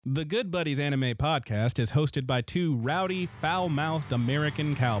The Good Buddies Anime Podcast is hosted by two rowdy, foul-mouthed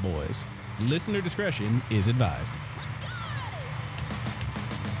American cowboys. Listener discretion is advised.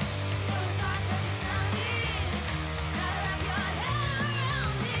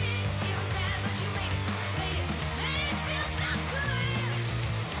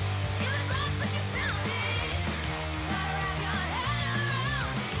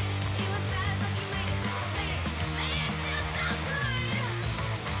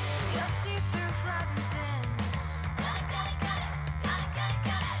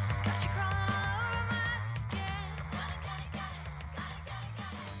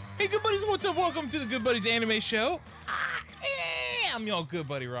 Hey, Good Buddies, what's up? Welcome to the Good Buddies Anime Show. I'm your good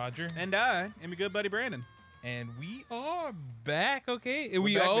buddy, Roger. And I am your good buddy, Brandon. And we are back, okay?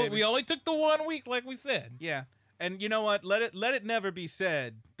 We're back, baby. We only took the 1 week, like we said. Yeah. And you know what? Let it never be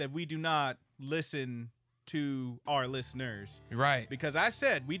said that we do not listen to our listeners. Right. Because I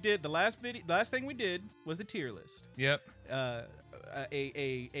said we did the last thing we did was the tier list. Yep.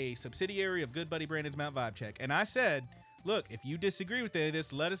 A subsidiary of Good Buddy Brandon's Mount Vibe Check. And I said, look, if you disagree with any of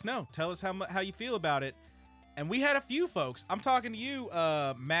this, let us know. Tell us how you feel about it. And we had a few folks. I'm talking to you,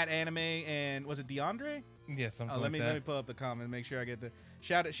 Matt Anime, and was it DeAndre? Yeah, something like that. Let me pull up the comment and make sure I get the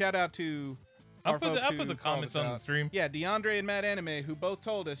shout out to I'll our put folks the who comments called us on the out. stream. Yeah, DeAndre and Matt Anime, who both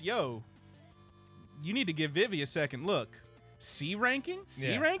told us, yo, you need to give Vivy a second look. C ranking?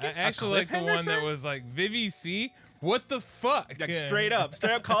 C ranking? I actually like the one that was like, Vivy C? What the fuck? Like straight up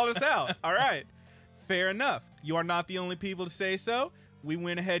called us out. All right. Fair enough. You are not the only people to say so. We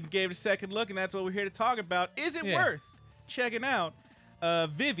went ahead and gave it a second look, and that's what we're here to talk about. Is it worth checking out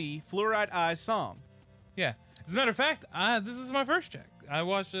Vivy, Fluorite Eyes song? Yeah. As a matter of fact, this is my first check. I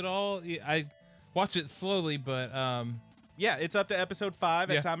watched it all. I watched it slowly, but yeah, it's up to episode 5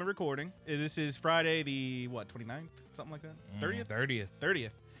 at time of recording. This is Friday the 29th, something like that. 30th.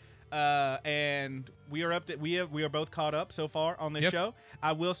 30th. And we are we are both caught up so far on this show.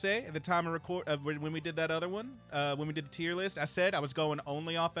 I will say at the time of record when we did that other one, when we did the tier list, I said I was going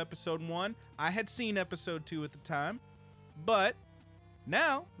only off episode 1. I had seen episode 2 at the time, but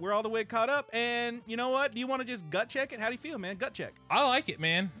now we're all the way caught up. And you know what? Do you want to just gut check it? How do you feel, man? Gut check. I like it,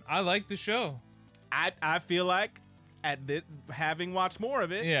 man. I like the show. I feel like at this, having watched more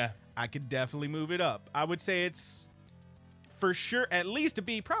of it, I could definitely move it up. I would say it's for sure at least a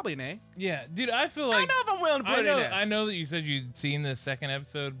B, probably an A. Yeah, dude, I feel like I don't know if I'm willing to put it in S. I know that you said you'd seen the second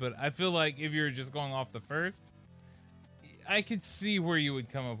episode, but I feel like if you're just going off the first, I could see where you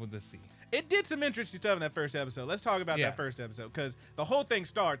would come up with a C. It did some interesting stuff in that first episode. Let's talk about that first episode, because the whole thing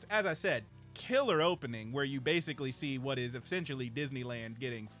starts, as I said, killer opening, where you basically see what is essentially Disneyland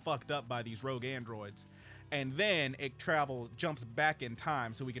getting fucked up by these rogue androids. And then it jumps back in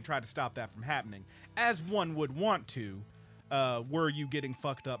time so we can try to stop that from happening, as one would want to, were you getting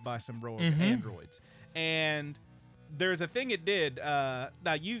fucked up by some rogue androids. And there's a thing it did.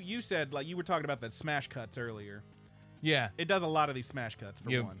 Now, you said, like, you were talking about the smash cuts earlier. Yeah. It does a lot of these smash cuts, for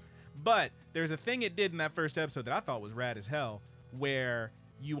one. But there's a thing it did in that first episode that I thought was rad as hell, where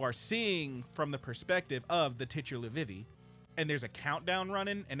you are seeing from the perspective of the titular Vivy, and there's a countdown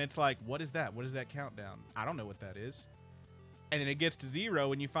running, and it's like, what is that? What is that countdown? I don't know what that is. And then it gets to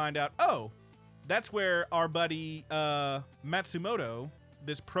 0, and you find out, oh, that's where our buddy Matsumoto,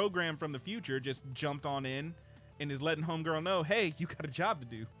 this program from the future, just jumped on in and is letting homegirl know, hey, you got a job to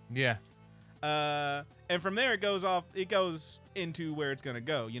do. Yeah. And from there, it goes into where it's going to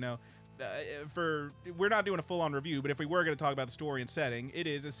go, you know. We're not doing a full-on review, but if we were going to talk about the story and setting, it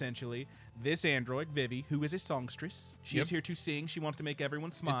is essentially this android, Vivy, who is a songstress. She is here to sing. She wants to make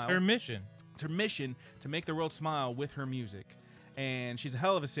everyone smile. It's her mission. It's her mission to make the world smile with her music. And she's a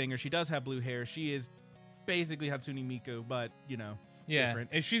hell of a singer. She does have blue hair. She is basically Hatsune Miku, but, you know, different.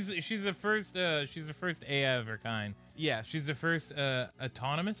 And she's the first AI of her kind. Yes. She's the first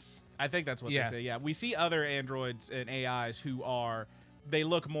autonomous. I think that's what they say. Yeah. We see other androids and AIs who they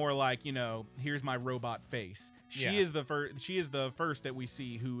look more like, you know, here's my robot face. She is the first that we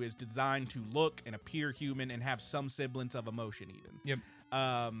see who is designed to look and appear human and have some semblance of emotion even. Yep.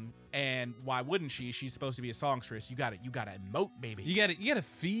 And why wouldn't she? She's supposed to be a songstress. You gotta emote, baby. You gotta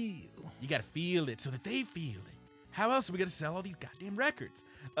feel. You gotta feel it so that they feel it. How else are we gonna sell all these goddamn records?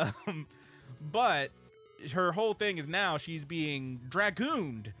 But her whole thing is now she's being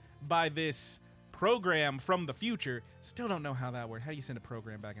dragooned by this program from the future. Still don't know how that works. How do you send a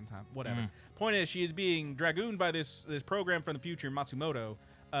program back in time? Whatever. Point is, she is being dragooned by this program from the future, Matsumoto,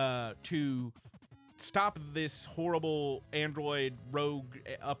 to stop this horrible android rogue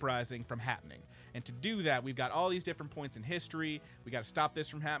uprising from happening. And to do that, we've got all these different points in history. We got to stop this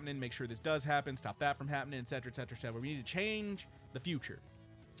from happening, make sure this does happen, stop that from happening, etc., etc., etc. We need to change the future.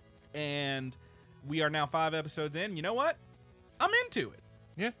 And we are now 5 episodes in. You know what? I'm into it.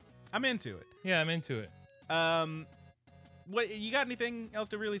 Yeah. I'm into it. Yeah, I'm into it. What you got? Anything else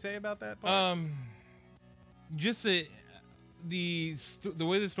to really say about that part? Just the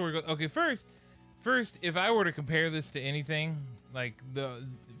way the story goes. Okay, first, if I were to compare this to anything, like the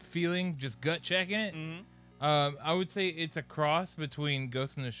feeling, just gut checking it, I would say it's a cross between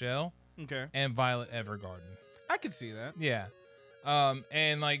Ghost in the Shell and Violet Evergarden. I could see that. Yeah.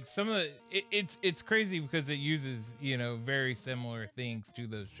 And like some of the, it's crazy because it uses, very similar things to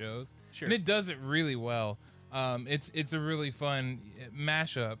those shows. Sure. And it does it really well. It's a really fun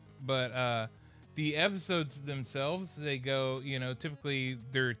mashup, but the episodes themselves, they go, typically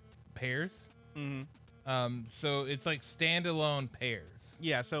they're pairs. So it's like standalone pairs.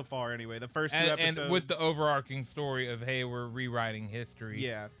 Yeah, so far anyway. The first 2 episodes. And with the overarching story of, hey, we're rewriting history.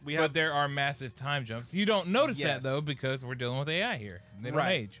 Yeah. But there are massive time jumps. You don't notice that, though, because we're dealing with AI here. They don't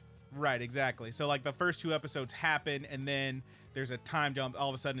age. Right, exactly. So, like, the first 2 episodes happen, and then there's a time jump. All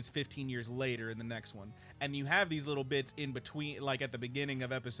of a sudden, it's 15 years later in the next one. And you have these little bits in between, like at the beginning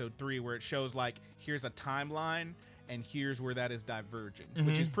of episode 3, where it shows, like, here's a timeline, and here's where that is diverging,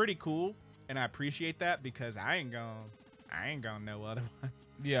 which is pretty cool. And I appreciate that because I ain't gonna know otherwise.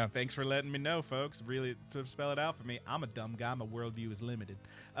 Yeah. Thanks for letting me know, folks. Really spell it out for me. I'm a dumb guy. My worldview is limited.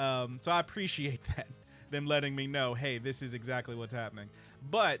 So I appreciate that. Them letting me know, hey, this is exactly what's happening.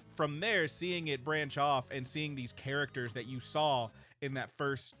 But from there, seeing it branch off and seeing these characters that you saw in that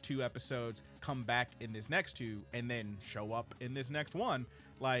first 2 episodes come back in this next 2 and then show up in this next one,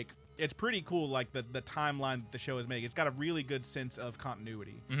 like, it's pretty cool, like the timeline that the show is making. It's got a really good sense of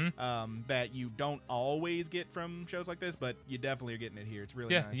continuity that you don't always get from shows like this, but you definitely are getting it here. It's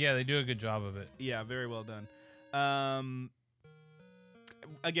really nice. Yeah, they do a good job of it. Yeah, very well done.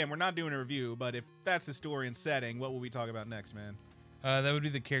 Again, we're not doing a review, but if that's the story and setting, what will we talk about next, man? That would be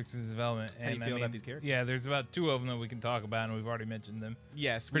the characters development. How do you feel about these characters? Yeah, there's about 2 of them that we can talk about, and we've already mentioned them.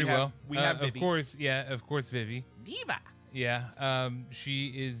 Yes, pretty well. We have Vivy. Of course, Vivy. Diva. Yeah, she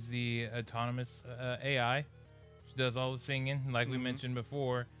is the autonomous AI. She does all the singing, like we mentioned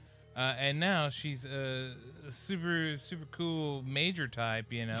before. And now she's a super cool major type,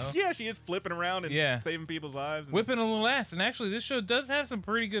 Yeah, she is flipping around and saving people's lives. Whipping a little ass. And actually, this show does have some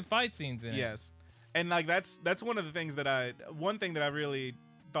pretty good fight scenes in it. Yes. And like that's one of the things one thing that I really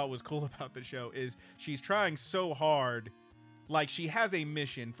thought was cool about the show is she's trying so hard. Like, she has a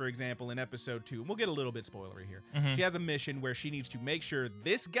mission, for example, in episode 2. And we'll get a little bit spoilery here. She has a mission where she needs to make sure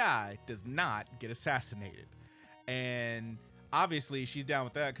this guy does not get assassinated. And obviously, she's down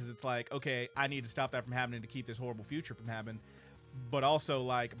with that because it's like, okay, I need to stop that from happening to keep this horrible future from happening. But also,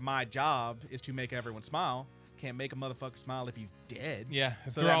 like, my job is to make everyone smile. Can't make a motherfucker smile if he's dead. Yeah,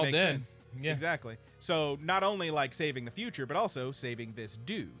 if so they're that all makes dead. Sense. Yeah. Exactly. So not only, like, saving the future, but also saving this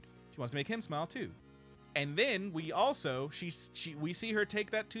dude. She wants to make him smile, too. And then we also, we see her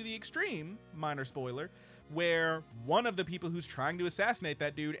take that to the extreme, minor spoiler, where one of the people who's trying to assassinate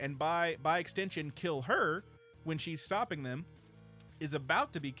that dude and by extension kill her when she's stopping them is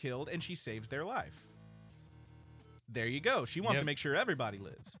about to be killed, and she saves their life. There you go. She wants to make sure everybody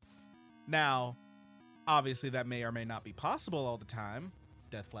lives. Now, obviously that may or may not be possible all the time.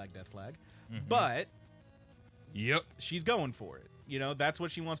 Death flag. But she's going for it. That's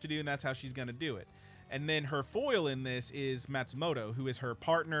what she wants to do, and that's how she's going to do it. And then her foil in this is Matsumoto, who is her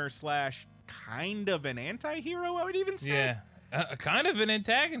partner / kind of an anti-hero, I would even say. Yeah, kind of an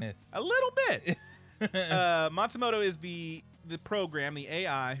antagonist. A little bit. Matsumoto is the program, the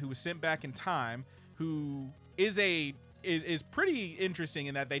AI, who was sent back in time, who is pretty interesting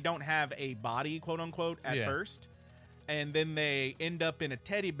in that they don't have a body, quote unquote, at first. And then they end up in a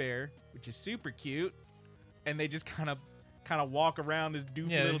teddy bear, which is super cute. And they just kind of walk around this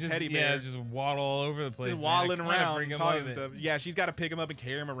doofy little teddy bear. Yeah, just waddle all over the place. Just waddling around, talking and stuff. Yeah, she's got to pick him up and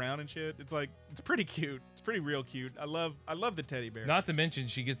carry him around and shit. It's like, it's pretty cute. It's pretty real cute. I love the teddy bear. Not to mention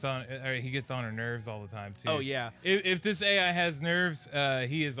he gets on her nerves all the time too. Oh yeah. If this AI has nerves,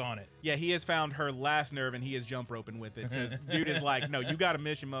 he is on it. Yeah, he has found her last nerve and he is jump roping with it because dude is like, no, you got a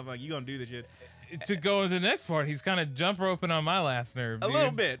mission, motherfucker. You gonna do this shit. To go to the next part, he's kind of jump roping on my last nerve. A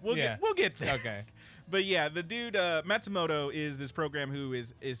little bit. We'll get there. Okay. But yeah, the dude Matsumoto is this program who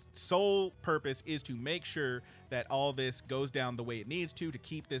is sole purpose is to make sure that all this goes down the way it needs to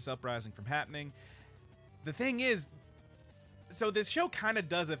keep this uprising from happening. The thing is, so this show kind of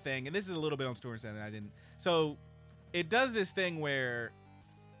does a thing, and this is a little bit on story that I didn't. So it does this thing where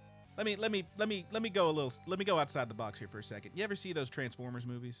let me go outside the box here for a second. You ever see those Transformers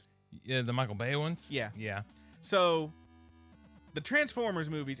movies? Yeah, the Michael Bay ones? Yeah. Yeah. So the Transformers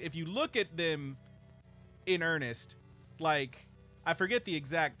movies, if you look at them in earnest, like I forget the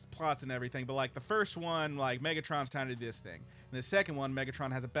exact plots and everything, but like the first one, like Megatron's trying to do this thing. And the second one,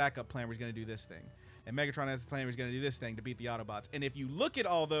 Megatron has a backup plan where he's going to do this thing. And Megatron has a plan where he's going to do this thing to beat the Autobots. And if you look at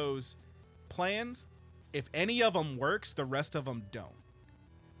all those plans, if any of them works, the rest of them don't.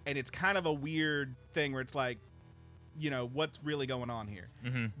 And it's kind of a weird thing where it's like, you know, what's really going on here?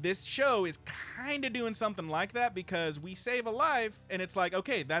 Mm-hmm. This show is kind of doing something like that because we save a life and it's like,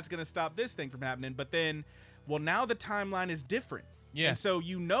 okay, that's going to stop this thing from happening. But then, well, now the timeline is different. Yeah. And so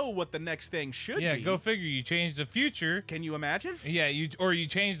you know what the next thing should be. Yeah, go figure. You change the future. Can you imagine? Yeah, you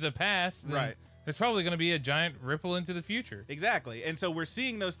change the past. Then Right. There's probably going to be a giant ripple into the future. Exactly. And so we're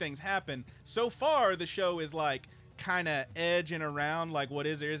seeing those things happen. So far, the show is like kind of edging around like what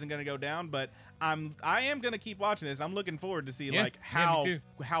is or isn't going to go down. But I am going to keep watching this. I'm looking forward to see like me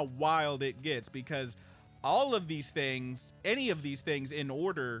how wild it gets, because all of these things, any of these things in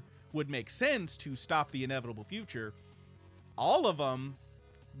order would make sense to stop the inevitable future. All of them,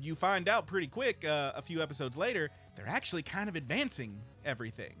 you find out pretty quick a few episodes later, they're actually kind of advancing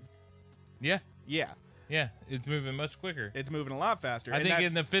everything. Yeah. Yeah. Yeah, it's moving much quicker. It's moving a lot faster. I think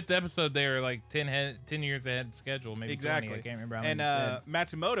in the 5th episode they were like 10 years ahead of schedule, maybe exactly. 20. I can't remember how and many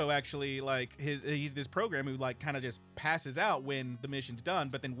Matsumoto actually, like, he's this program who like kind of just passes out when the mission's done,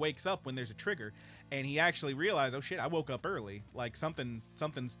 but then wakes up when there's a trigger. And he actually realized, oh shit, I woke up early. Like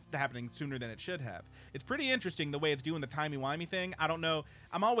something's happening sooner than it should have. It's pretty interesting the way it's doing the timey-wimey thing. I don't know.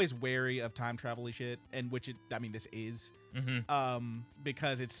 I'm always wary of time travel-y shit, and this is. Mm-hmm.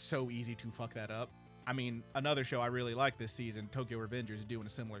 Because it's so easy to fuck that up. I mean, another show I really like this season, Tokyo Revengers, is doing a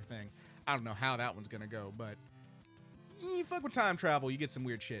similar thing. I don't know how that one's going to go, but you fuck with time travel, you get some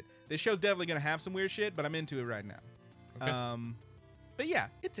weird shit. This show's definitely going to have some weird shit, but I'm into it right now. Okay. But yeah,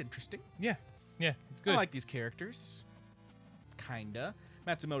 it's interesting. Yeah, it's good. I like these characters. Kinda.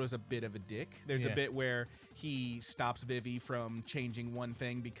 Matsumoto's a bit of a dick. There's a bit where he stops Vivy from changing one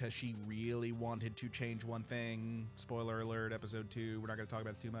thing because she really wanted to change one thing. Spoiler alert, episode 2. We're not going to talk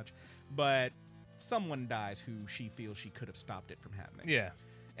about it too much. But someone dies who she feels she could have stopped it from happening. Yeah.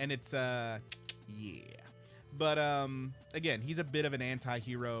 And it's, yeah. But, again, he's a bit of an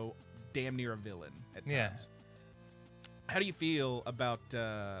anti-hero, damn near a villain at times. Yeah. How do you feel about,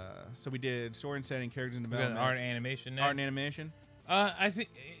 so we did story and setting, characters and We got development. art and animation now. Art and animation? I think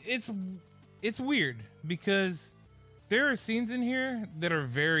it's weird because there are scenes in here that are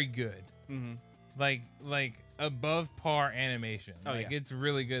very good. Mm-hmm. Like above par animation. Oh, like yeah. it's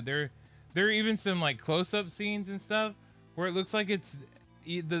really good. There are even some like close-up scenes and stuff where it looks like it's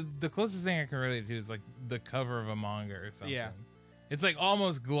the closest thing I can relate to is like the cover of a manga or something. Yeah. It's like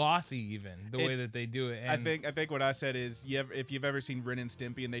almost glossy even the way that they do it. And I think what I said is if you've ever seen Ren and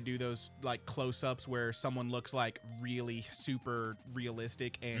Stimpy and they do those like close-ups where someone looks like really super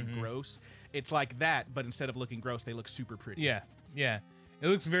realistic and gross, it's like that, but instead of looking gross, they look super pretty. Yeah. It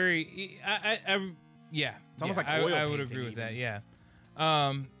looks very yeah. It's almost like oil I would painting agree with even. that. Yeah.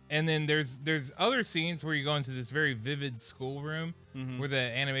 And then there's other scenes where you go into this very vivid schoolroom where the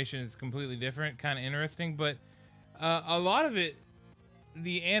animation is completely different, kind of interesting, but a lot of it,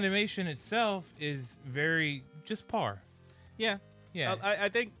 the animation itself is very just par. Yeah. Yeah. I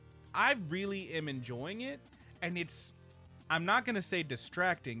think I really am enjoying it, and I'm not going to say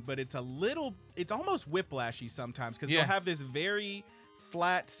distracting, but it's almost whiplashy sometimes because you'll have this very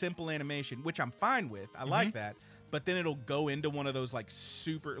flat, simple animation, which I'm fine with. I like that. But then it'll go into one of those like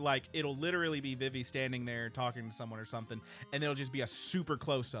super, like it'll literally be Vivy standing there talking to someone or something, and it'll just be a super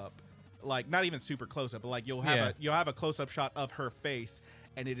close up. Like not even super close up, but like you'll have a close up shot of her face,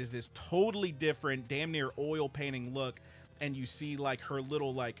 and it is this totally different, damn near oil painting look, and you see like her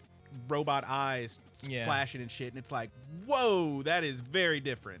little like robot eyes flashing and shit, and it's like, whoa, that is very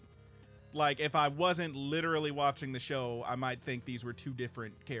different. Like if I wasn't literally watching the show, I might think these were two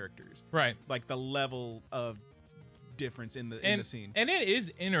different characters. Right. Like the level of difference in the scene. And it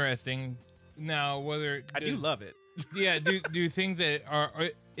is interesting now whether I do love it. Yeah, do things that are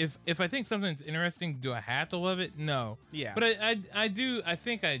if I think something's interesting, do I have to love it? No. Yeah. But I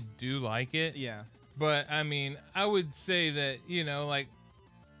think I do like it. Yeah. But I mean, I would say that, like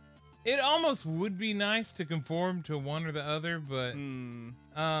it almost would be nice to conform to one or the other, but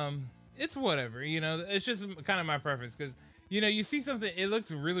it's whatever, it's just kind of my preference because you see something, it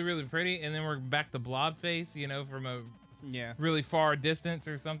looks really, really pretty, and then we're back to blob face, from a really far distance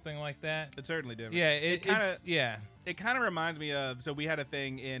or something like that. It's certainly different. Yeah, it kind of reminds me of, so we had a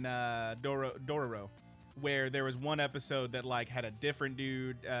thing in Dororo where there was one episode that like had a different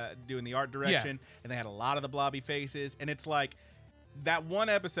dude doing the art direction, and they had a lot of the blobby faces, and it's like that one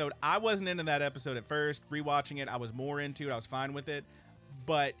episode, I wasn't into that episode at first. Rewatching it, I was more into it. I was fine with it.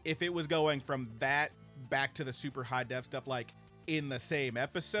 But if it was going from that back to the super high def stuff, like in the same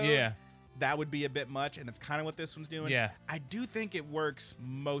episode. Yeah. That would be a bit much, and that's kind of what this one's doing. Yeah. I do think it works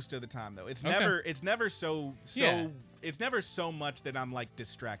most of the time, though. It's Okay. never so Yeah. it's never so much that I'm like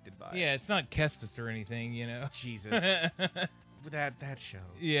distracted by it. Yeah, it's not Kestis or anything, you know. Jesus. that show.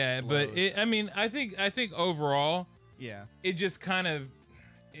 Yeah, blows. but I think overall, Yeah. it just kind of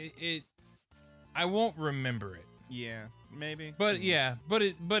it I won't remember it. Yeah. Maybe. But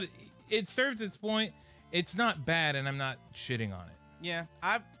it serves its point. It's not bad, and I'm not shitting on it. Yeah,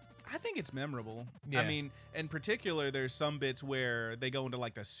 I think it's memorable. Yeah. I mean, in particular, there's some bits where they go into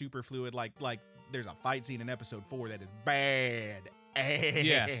like the super fluid, like there's a fight scene in episode 4 that is bad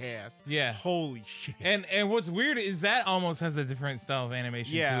ass. Yeah. Holy shit. And what's weird is that almost has a different style of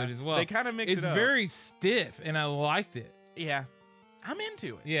animation Yeah, to it as well. they kinda mix it It's up. very stiff, and I liked it. Yeah, I'm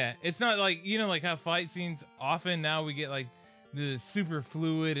into it. Yeah, it's not like, you know, like how fight scenes often now we get like the super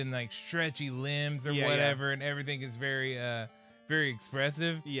fluid and like stretchy limbs or Yeah, whatever, and everything is very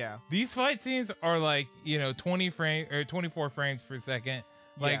expressive. Yeah. These fight scenes are like, you know, 24 frames per second,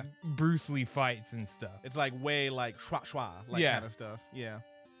 like Yeah. Bruce Lee fights and stuff. It's like way like schwa schwa, like Yeah. kind of stuff. Yeah.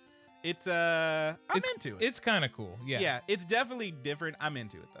 It's I'm into it. It's kind of cool. Yeah. Yeah, it's definitely different. I'm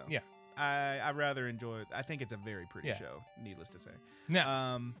into it though. Yeah. I rather enjoy it. I think it's a very pretty Yeah. show, needless to say.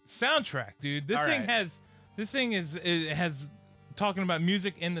 Now, soundtrack, dude. This all thing right. has talking about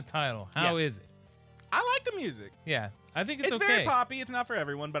music in the title. How is it? I like the music. Yeah, I think it's okay. very poppy. It's not for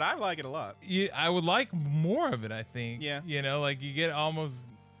everyone, but I like it a lot. I would like more of it, I think. Yeah. You know, like you get almost.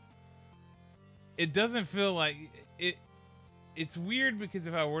 It doesn't feel like it. It's weird because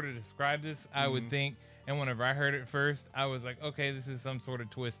if I were to describe this, I would think, and whenever I heard it first, I was like, okay, this is some sort of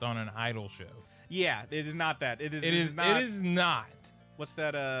twist on an Idol show. Yeah, it is not that. It is not. It is not. What's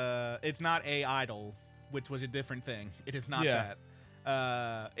that? It's not a idol, which was a different thing. It is not Yeah.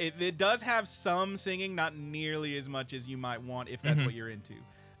 that. It does have some singing, not nearly as much as you might want if that's what you're into.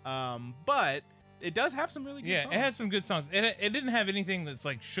 But it does have some really good songs. It has some good songs. It didn't have anything that's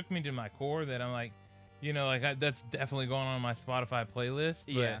like shook me to my core that I'm like, you know, like that's definitely going on my Spotify playlist.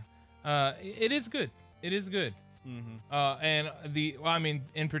 But, Yeah. it is good. It is good. And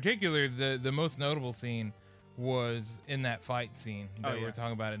in particular, the most notable scene was in that fight scene that we're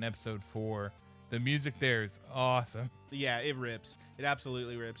talking about in episode 4. The music there is awesome. Yeah, it rips. It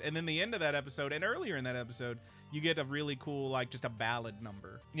absolutely rips. And then the end of that episode, and earlier in that episode, you get a really cool, like, just a ballad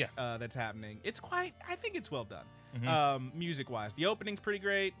number. Yeah. That's happening. I think it's well done. Music-wise. The opening's pretty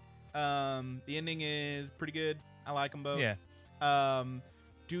great. The ending is pretty good. I like them both. Yeah.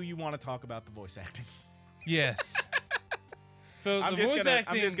 Do you want to talk about the voice acting? Yes. So I'm the voice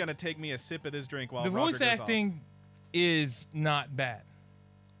acting. I'm just gonna take me a sip of this drink while The Roger voice goes acting is not bad.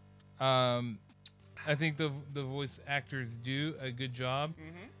 I think the voice actors do a good job,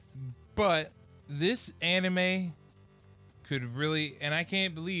 but this anime could really, and I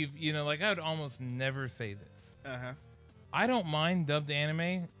can't believe, you know, like I would almost never say this. off. I don't mind dubbed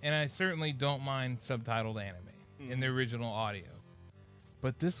anime, and I certainly don't mind subtitled anime in the original audio.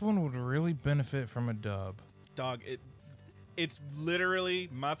 But this one would really benefit from a dub. Dog, it's literally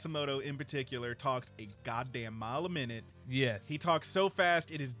Matsumoto in particular talks a goddamn mile a minute. Yes. He talks so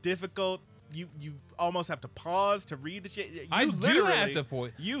fast, it is difficult. You almost have to pause to read the shit. I do have to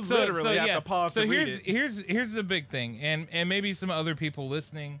pause. You literally have to pause to read it. Here's the big thing, and maybe some other people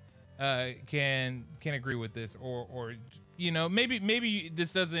listening can agree with this, or you know, maybe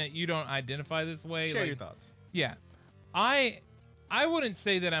this doesn't, you don't identify this way. Share your thoughts. Yeah, I wouldn't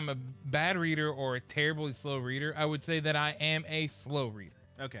say that I'm a bad reader or a terribly slow reader. I would say that I am a slow reader.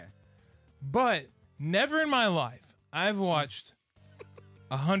 Okay. But never in my life I've watched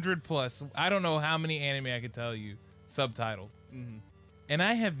 100 plus. I don't know how many anime I could tell you subtitled, and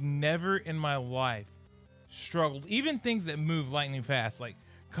I have never in my life struggled. Even things that move lightning fast, like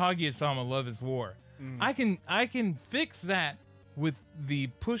Kaguya-sama: Love Is War. I can fix that with the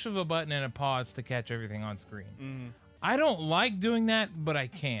push of a button and a pause to catch everything on screen. I don't like doing that, but I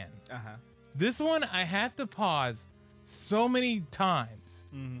can. This one, I have to pause so many times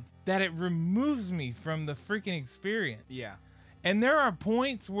that it removes me from the freaking experience. Yeah. And there are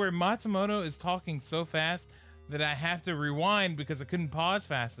points where Matsumoto is talking so fast that I have to rewind because I couldn't pause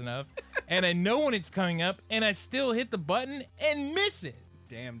fast enough. And I know when it's coming up, and I still hit the button and miss it.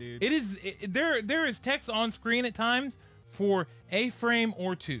 Damn, dude. There is text on screen at times for a frame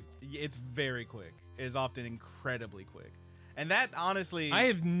or two. It's very quick. It is often incredibly quick. And that, honestly, I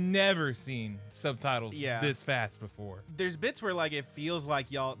have never seen subtitles this fast before. there's bits where, like, it feels like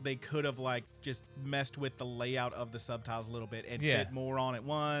they could have, like, just messed with the layout of the subtitles a little bit and fit more on at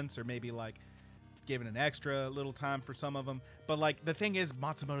once, or maybe, like, given an extra little time for some of them. But like the thing is,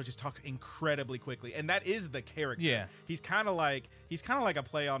 Matsumoto just talks incredibly quickly, and that is the character. Yeah. He's kind of like a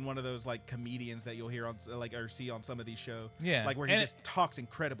play on one of those like comedians that you'll hear on like or see on some of these shows. Yeah. Like where he just talks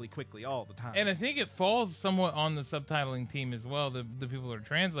incredibly quickly all the time. And I think it falls somewhat on the subtitling team as well, the people that are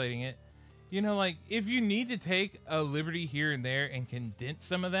translating it. You know, like if you need to take a liberty here and there and condense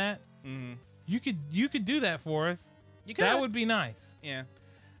some of that, you could do that for us. That would be nice. Yeah.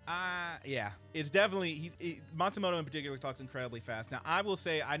 Yeah. It's definitely Matsumoto in particular talks incredibly fast. Now I will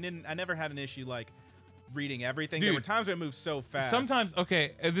say I never had an issue like reading everything. Dude, there were times where it moved so fast. Sometimes,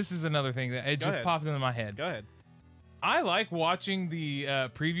 okay, this is another thing that just popped into my head. Go ahead. I like watching the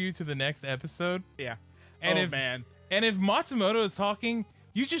preview to the next episode. Yeah. And man. And if Matsumoto is talking,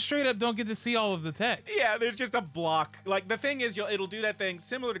 you just straight up don't get to see all of the text. Yeah, there's just a block. Like the thing is, it'll do that thing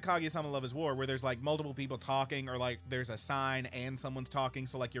similar to Kaguya-sama Love is War, where there's like multiple people talking, or like there's a sign and someone's talking.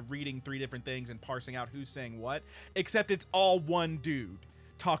 So like you're reading 3 different things and parsing out who's saying what. Except it's all one dude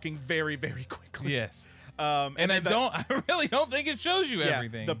talking very, very quickly. Yes. And I really don't think it shows you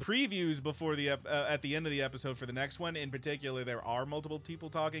everything. The previews before the at the end of the episode for the next one, in particular, there are multiple people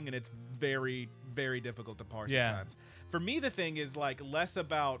talking, and it's very, very difficult to parse at times. For me, the thing is like less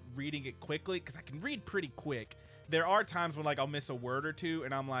about reading it quickly, because I can read pretty quick. There are times when like I'll miss a word or two,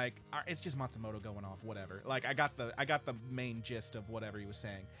 and I'm like, it's just Matsumoto going off, whatever. Like I got the main gist of whatever he was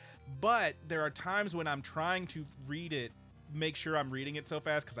saying. But there are times when I'm trying to read it, make sure I'm reading it so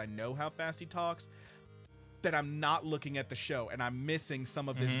fast because I know how fast he talks, that I'm not looking at the show and I'm missing some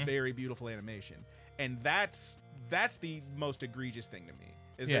of this very beautiful animation. And that's the most egregious thing to me.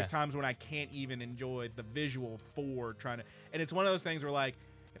 There's times when I can't even enjoy the visual for trying to, and it's one of those things where like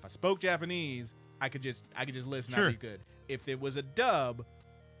if I spoke Japanese, I could just listen. Sure. I'd be good. If it was a dub,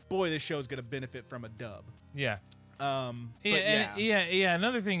 boy, this show's gonna benefit from a dub. Yeah. Yeah.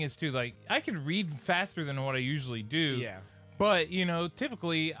 Another thing is too, like I can read faster than what I usually do. Yeah. But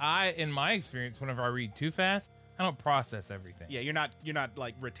typically in my experience, whenever I read too fast, I don't process everything. Yeah, you're not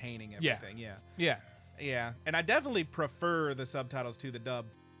like retaining everything. Yeah. Yeah, and I definitely prefer the subtitles to the dub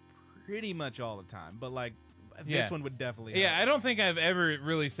pretty much all the time, but like this one would definitely help. I don't think I've ever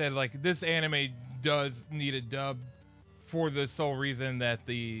really said like this anime does need a dub for the sole reason that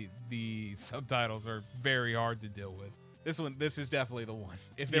the subtitles are very hard to deal with. This is definitely the one.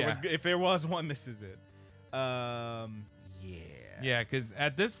 If there was one, this is it. Yeah, because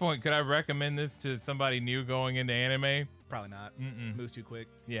at this point, could I recommend this to somebody new going into anime? Probably not. Moves too quick.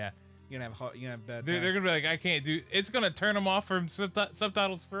 Yeah. You're gonna have bad. They're gonna be like, I can't do. It's gonna turn them off from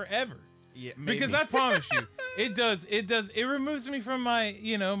subtitles forever. Yeah, maybe. Because I promise you, it does. It removes me from my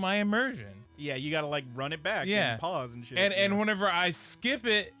my immersion. Yeah, you gotta like run it back. And pause and shit. And whenever I skip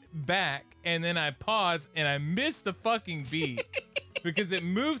it back and then I pause and I miss the fucking beat because it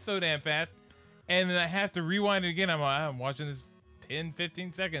moves so damn fast, and then I have to rewind it again. I'm watching this 10,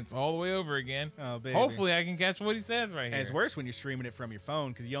 15 seconds all the way over again. Oh, baby. Hopefully I can catch what he says right here. And it's worse when you're streaming it from your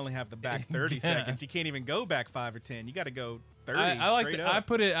phone because you only have the back 30 seconds. You can't even go back 5 or 10. You got to go 30 I like straight to, up. I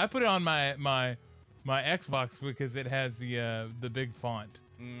put it on my Xbox because it has the big font.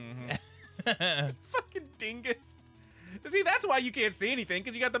 Fucking dingus. See, that's why you can't see anything,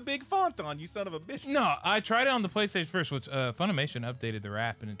 because you got the big font on, you son of a bitch. No, I tried it on the PlayStation first, which Funimation updated the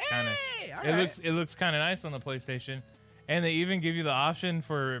wrap, and it's kind of it looks kind of nice on the PlayStation. And they even give you the option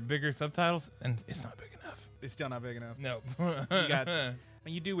for bigger subtitles, and it's not big enough. It's still not big enough. No.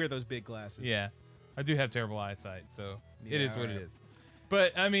 You do wear those big glasses. Yeah. I do have terrible eyesight, so it is what it is.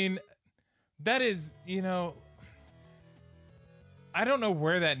 But, I mean, that is, I don't know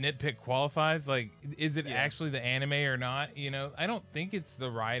where that nitpick qualifies. Like, is it actually the anime or not? I don't think it's the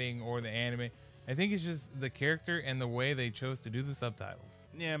writing or the anime. I think it's just the character and the way they chose to do the subtitles.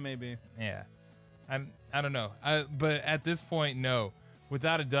 Yeah, maybe. Yeah. I don't know. But at this point, no.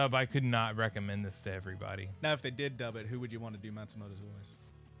 Without a dub, I could not recommend this to everybody. Now, if they did dub it, who would you want to do Matsumoto's voice?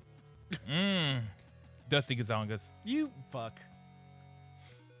 Dusty Gazongas. You fuck.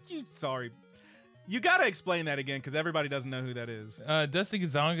 You sorry. You gotta explain that again, because everybody doesn't know who that is. Dusty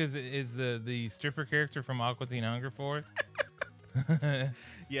Gazongas is the stripper character from Aqua Teen Hunger Force.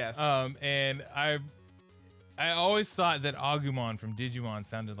 Yes. And I always thought that Agumon from Digimon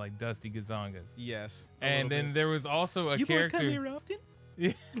sounded like Dusty Gazongas. Yes. And then there was also a character. You boys come here often?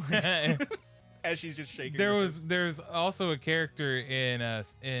 As she's just shaking. There's also a character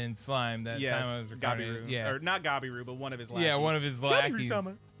in Slime that time I was recording. Gabiru. Yeah. Or not Gabiru, but one of his lackeys. Yeah, one of his lackeys.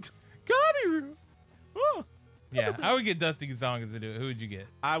 Gabiru-sama. Gabiru. Oh. Yeah, I would get Dusty Gazongas to do it. Who would you get?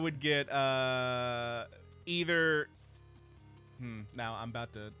 I would get either. Now I'm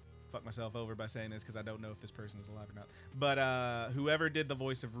about to fuck myself over by saying this because I don't know if this person is alive or not. But whoever did the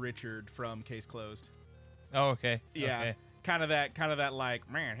voice of Richard from Case Closed. Oh, okay. Yeah. Okay. Kind of that like,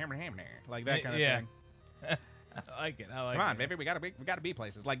 man, like that kind of thing. I like it. I like Come on, it. baby, we gotta be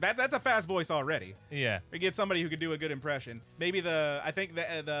places. Like that's a fast voice already. Yeah. We get somebody who could do a good impression. Maybe I think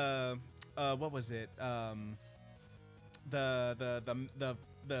the what was it?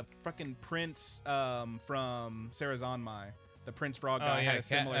 The fucking prince from Sarah's On My. The Prince Frog guy had a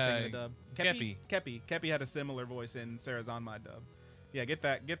similar thing in the dub. Kepi had a similar voice in Sarah's On My dub. Yeah, get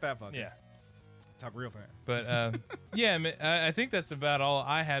that fucking. Yeah. Talk real fast. But yeah, I think that's about all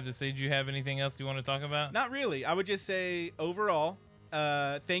I have to say. Do you have anything else you want to talk about? Not really. I would just say overall,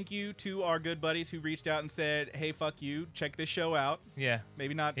 thank you to our good buddies who reached out and said, "Hey, fuck you, check this show out." Yeah.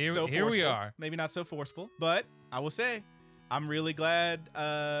 Maybe not Here so forceful. we are. Maybe not so forceful, but I will say, I'm really glad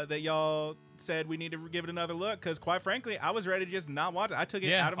that y'all said we need to give it another look. Because quite frankly, I was ready to just not watch it. I took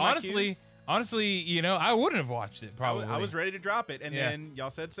it out of my queue. Honestly, you know, I wouldn't have watched it. Probably. I was ready to drop it, and then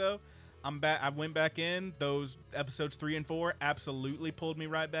y'all said so. I'm back. I went back in. Those episodes 3 and 4 absolutely pulled me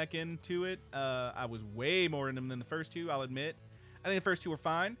right back into it. I was way more in them than the first two, I'll admit. I think the first two were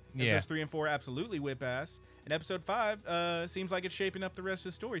fine. Episodes 3 and 4 absolutely whip ass. And episode 5 seems like it's shaping up the rest of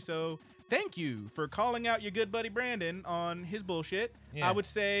the story. So thank you for calling out your good buddy Brandon on his bullshit. Yeah. I would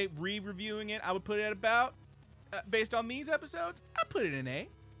say re-reviewing it, I would put it at about, based on these episodes, I'd put it an A.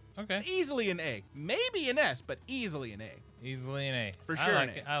 Okay. Easily an A. Maybe an S, but easily an A. Easily an A. For sure.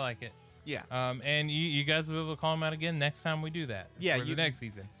 I like it. Yeah. And you guys will be able to call him out again next time we do that. Yeah. For the next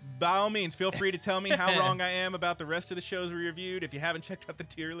season. By all means, feel free to tell me how wrong I am about the rest of the shows we reviewed. If you haven't checked out the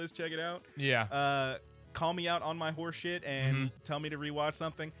tier list, check it out. Yeah. Call me out on my horse shit and tell me to rewatch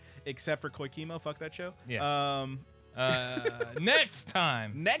something, except for Koikimo. Fuck that show. Yeah. Next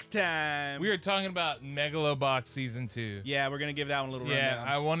time. Next time. We are talking about Megalobox Season 2. Yeah, we're going to give that one a little Yeah, rundown.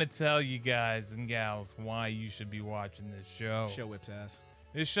 I want to tell you guys and gals why you should be watching this show. Show whips ass.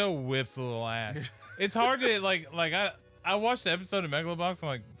 This show whips a little ass. It's hard to, like I watched the episode of Megalobox. I'm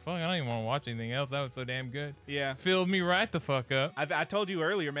like, fuck, I don't even want to watch anything else. That was so damn good. Yeah. Filled me right the fuck up. I told you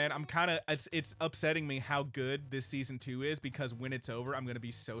earlier, man, I'm kind of, it's upsetting me how good this season 2 is, because when it's over, I'm going to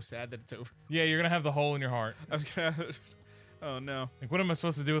be so sad that it's over. Yeah, you're going to have the hole in your heart. I'm going to, oh no. Like, what am I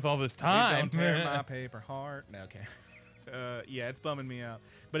supposed to do with all this Please time? don't tear my paper heart. No, okay. Yeah, it's bumming me out,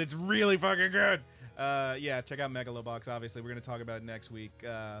 but it's really fucking good. Yeah, check out Megalobox. Obviously, we're gonna talk about it next week.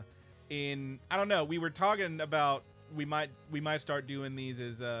 I don't know. We were talking about we might start doing these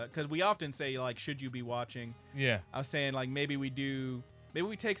as because we often say, like, should you be watching? Yeah. I was saying, like, maybe we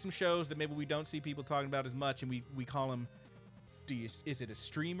take some shows that maybe we don't see people talking about as much, and we call them. Is it a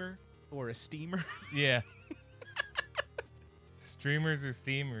streamer or a steamer? Yeah. Streamers or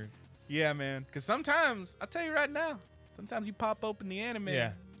steamers? Yeah, man. Because sometimes I'll tell you right now. Sometimes you pop open the anime.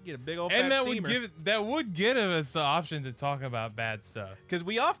 Yeah. Get a big old And fat steamer. that would give us the option to talk about bad stuff. Because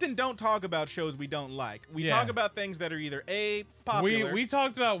we often don't talk about shows we don't like. We talk about things that are eiteither A, popular. We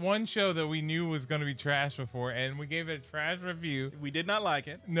talked about one show that we knew was going to be trash before, and we gave it a trash review. We did not like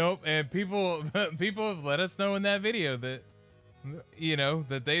it. Nope, and people have let us know in that video that, you know,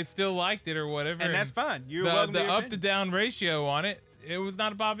 that they still liked it or whatever. And that's fine. You're welcome to the your up opinion. to down ratio on it. It was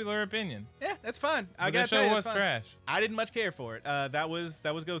not a popular opinion. Yeah, that's fine. I But gotta that tell show you, was that's fine. trash. I didn't much care for it. That was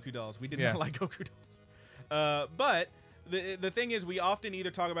Goku dolls. We did Yeah. not like Goku dolls. But the thing is, we often either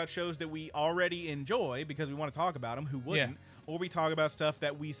talk about shows that we already enjoy because we want to talk about them. Who wouldn't? Or we talk about stuff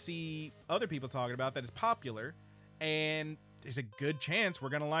that we see other people talking about that is popular, and there's a good chance we're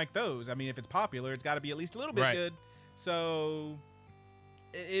gonna like those. I mean, if it's popular, it's got to be at least a little bit good. So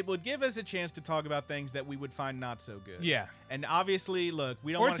it would give us a chance to talk about things that we would find not so good. Yeah. And obviously, look,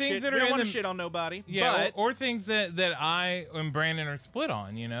 we don't Or want to things shit. that We are don't in want to the- shit on nobody. Yeah, but or things that I and Brandon are split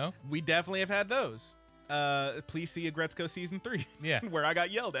on, you know? we definitely have had those. Please see Agretzko season 3. Yeah. Where I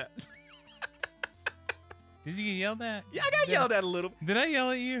got yelled at. Did you get yelled at? Yeah, I got yelled at a little. Did I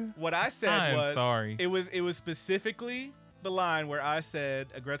yell at you? What I said I'm was sorry. It was specifically the line where I said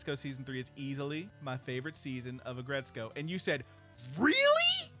Agretzko season 3 is easily my favorite season of Agretzko, and you said,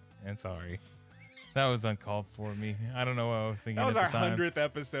 "Really?" And sorry. That was uncalled for me. I don't know what I was thinking. That was at our the time. 100th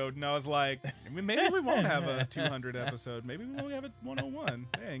episode, and I was like, maybe we won't have a 200 episode. Maybe we won't have a 101.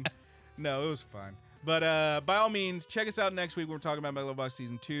 Dang. No, it was fun. But by all means, check us out next week when we're talking about Megalobox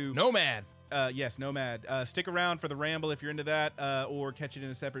season 2. Nomad. Yes, Nomad. Stick around for the ramble if you're into that, or catch it in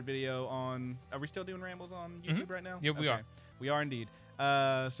a separate video on. Are we still doing rambles on YouTube right now? Yep, we are. We are indeed.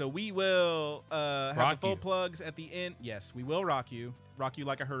 So we will have Rock the full you. plugs at the end. Yes, we will rock you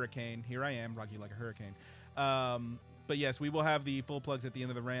like a hurricane. Here I am, rock you like a hurricane. But yes, we will have the full plugs at the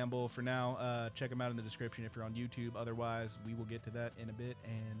end of the ramble. For now, check them out in the description if you're on YouTube. Otherwise, we will get to that in a bit.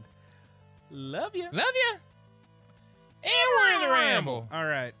 And Love you. Love ya. And we're in the ramble. All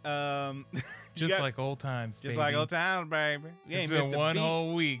right. Just like old times, Just baby. like old times, baby. You It's ain't been missed a one beat.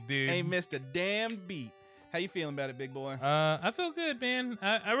 whole week, dude. Ain't missed a damn beat. How you feeling about it, big boy? I feel good, man.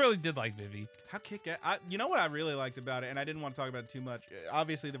 I really did like Vivy. How kick ass. You know what I really liked about it, and I didn't want to talk about it too much.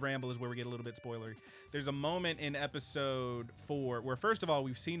 Obviously, the ramble is where we get a little bit spoilery. There's a moment in episode 4 where, first of all,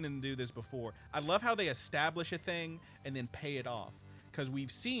 we've seen them do this before. I love how they establish a thing and then pay it off. Because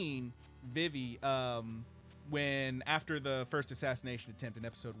we've seen Vivy, when after the first assassination attempt in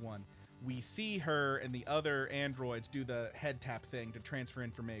episode 1, we see her and the other androids do the head tap thing to transfer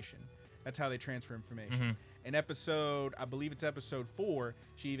information. That's how they transfer information. Mm-hmm. In episode, I believe it's episode 4,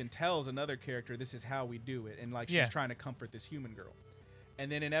 she even tells another character, "This is how we do it," and like she's trying to comfort this human girl.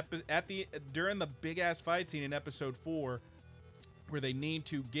 And then during the big ass fight scene in episode 4, where they need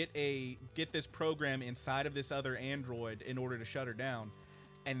to get this program inside of this other android in order to shut her down,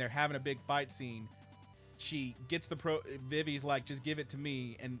 and they're having a big fight scene. She gets Vivy's like, "Just give it to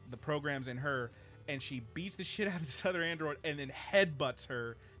me," and the program's in her, and she beats the shit out of this other android and then headbutts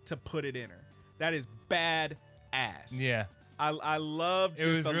her to put it in her. That is bad ass. Yeah. I love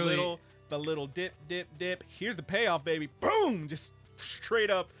just the little dip. Here's the payoff, baby. Boom! Just straight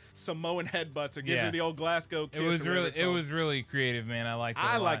up Samoan headbutts. Or gives her the old Glasgow kiss. It was really creative, man. I liked it.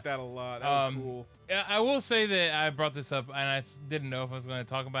 I like that a lot. That was cool. I will say that I brought this up and I didn't know if I was going to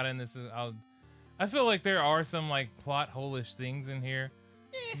talk about it. And I feel like there are some like plot hole-ish things in here.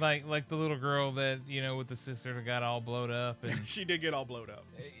 Like the little girl that, with the sister that got all blowed up. And she did get all blowed up.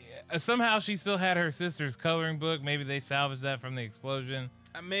 Somehow she still had her sister's coloring book. Maybe they salvaged that from the explosion.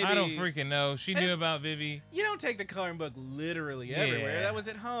 Maybe. I don't freaking know. She knew about Vivy. You don't take the coloring book literally everywhere. Yeah. That was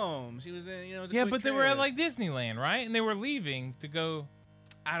at home. She was in, it was a yeah, quick but they were trip. at like Disneyland, right? And they were leaving to go.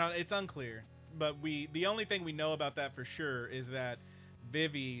 It's unclear. But the only thing we know about that for sure is that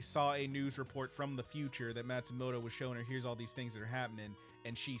Vivy saw a news report from the future that Matsumoto was showing her, here's all these things that are happening.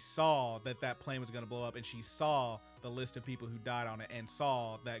 And she saw that plane was going to blow up, and she saw the list of people who died on it, and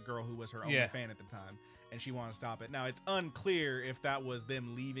saw that girl who was her only fan at the time, and she wanted to stop it. Now, it's unclear if that was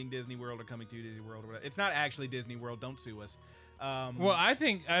them leaving Disney World or coming to Disney World. Or whatever. It's not actually Disney World. Don't sue us. Well, I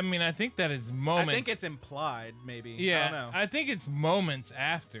think that is moments. I think it's implied, maybe. Yeah, I don't know. I think it's moments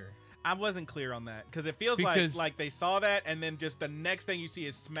after. I wasn't clear on that, because it feels like they saw that, and then just the next thing you see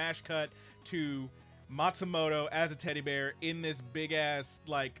is smash cut to Matsumoto as a teddy bear in this big ass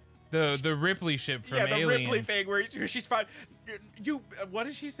the Ripley ship from the Aliens. Ripley thing where she's fine. What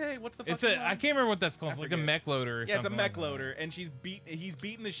did she say? What's the It's fucking I can't remember what that's called. It's like a mech loader. Or yeah, it's a something mech like loader, and he's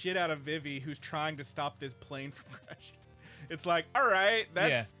beating the shit out of Vivy, who's trying to stop this plane from crashing. It's like, all right,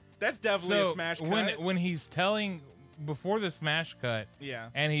 that's definitely a smash cut. When he's telling before the smash cut,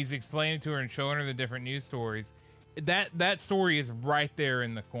 and he's explaining to her and showing her the different news stories, that story is right there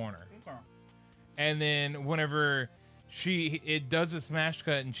in the corner. Okay. And then whenever it does a smash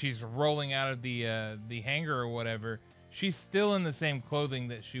cut and she's rolling out of the hangar or whatever, she's still in the same clothing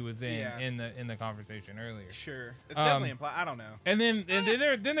that she was in the conversation earlier. Sure, it's definitely implied. I don't know. And then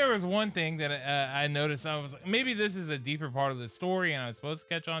there was one thing that I noticed. I was like, maybe this is a deeper part of the story, and I was supposed to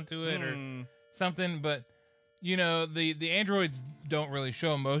catch on to it or something. But the androids don't really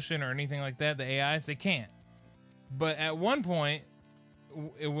show emotion or anything like that. The AIs, they can't. But at one point,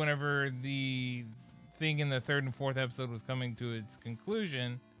 whenever the thing in the 3rd and 4th episode was coming to its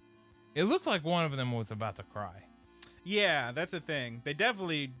conclusion, it looked like one of them was about to cry. Yeah, that's the thing. They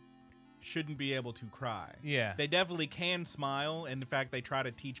definitely shouldn't be able to cry. Yeah. They definitely can smile, and in fact, they try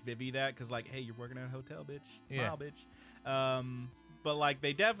to teach Vivy that, because hey, you're working at a hotel, bitch. Smile, bitch. But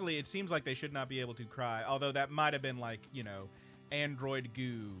it seems like they should not be able to cry, although that might have been android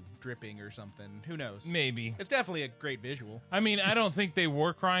goo dripping or something. Who knows? Maybe. It's definitely a great visual. I mean, I don't think they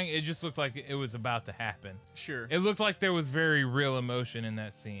were crying. It just looked like it was about to happen. Sure. It looked like there was very real emotion in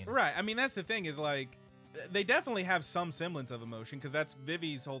that scene. Right. I mean, that's the thing is they definitely have some semblance of emotion, because that's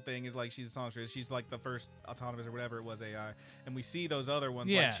Vivy's whole thing is she's a songstress. She's the first autonomous or whatever it was AI. And we see those other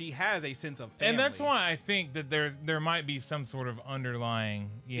ones. Yeah. She has a sense of family. And that's why I think that there might be some sort of underlying,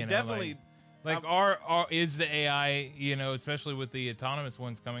 definitely... is the AI, especially with the autonomous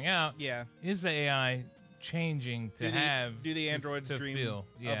ones coming out, is the AI changing to do the androids to dream feel,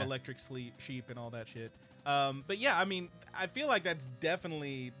 of electric sheep and all that shit? But yeah, I mean, I feel like they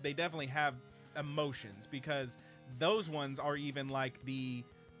definitely have emotions, because those ones are even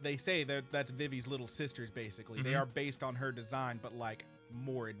they say that's Vivy's little sisters, basically. Mm-hmm. They are based on her design, but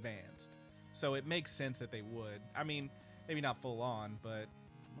more advanced. So it makes sense that they would. I mean, maybe not full on, but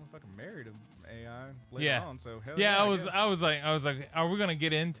motherfucker married an AI later on, so hell yeah. I was like, are we gonna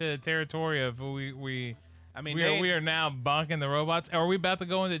get into territory of we I mean, we are now bonking the robots. Are we about to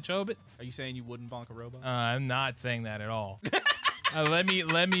go into Chobits? Are you saying you wouldn't bonk a robot? I'm not saying that at all. Let me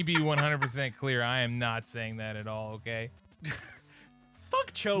be 100% clear. I am not saying that at all. Okay.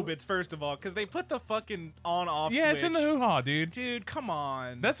 Fuck Chobits, first of all, because they put the fucking on-off switch. Yeah, it's in the hoo-ha, dude. Dude, come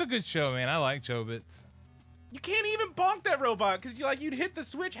on. That's a good show, man. I like Chobits. You can't even bonk that robot because you'd hit the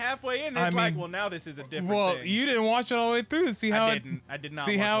switch halfway in. And it's like, well, now this is a different thing. Well, you didn't watch it all the way through to see how I did not.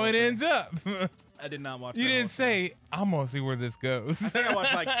 See how it ends up. I did not watch. You didn't say, "I'm gonna see where this goes." I think I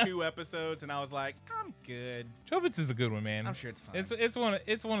watched like 2 episodes, and I was like, "I'm good." Chobits is a good one, man. I'm sure it's fine.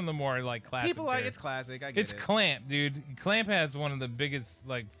 It's one of the more like classic. People like it's classic. I get it's Clamp, dude. Clamp has one of the biggest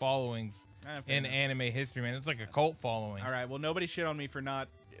like followings in anime history, man. It's like a cult following. All right. Well, nobody shit on me for not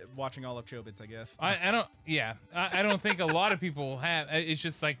watching all of Chobits, I guess. I don't. Yeah, I don't think a lot of people have. It's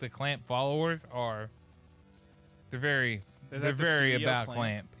just like the Clamp followers are. They're very about Clamp?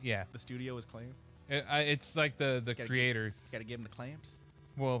 Clamp. Yeah. The studio is Clamp. It's like the creators. Gotta give them the clamps.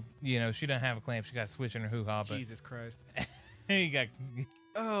 Well, she doesn't have a clamp. She got a switch in her hoo-ha. But Jesus Christ. you got.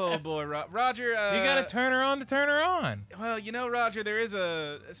 Oh boy, Roger. You gotta turn her on to turn her on. Well, Roger, there is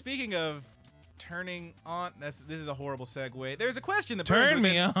a. Speaking of turning on, this is a horrible segue. There's a question that burns turn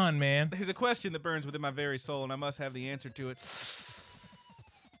me on, man. There's a question that burns within my very soul, and I must have the answer to it.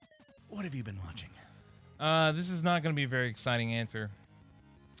 What have you been watching? This is not going to be a very exciting answer.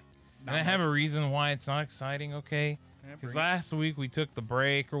 And I have a reason why it's not exciting, okay? Because last week we took the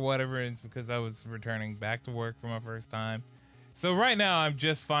break or whatever, and it's because I was returning back to work for my first time. So right now I'm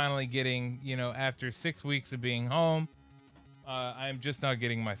just finally getting, after 6 weeks of being home, I'm just now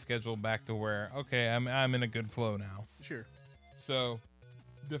getting my schedule back to where, okay, I'm in a good flow now. Sure. So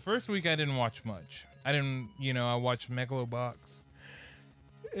the first week I didn't watch much. I watched Megalobox.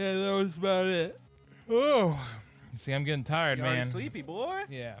 And that was about it. Oh, see, I'm getting tired, You're man. already sleepy, boy.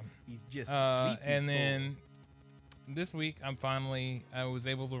 Yeah. He's just a sleepy and then this week, I was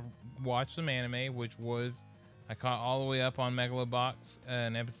able to watch some anime, which was, I caught all the way up on Megalobox,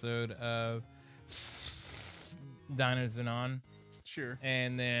 an episode of Dynazenon. Sure.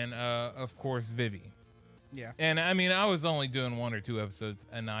 And then, of course, Vivy. Yeah. And I was only doing 1 or 2 episodes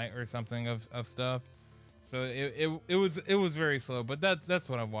a night or something of stuff. So it was very slow, but that's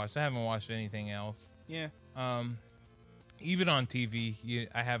what I've watched. I haven't watched anything else. Yeah. Even on TV,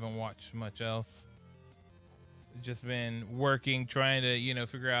 I haven't watched much else. Just been working, trying to,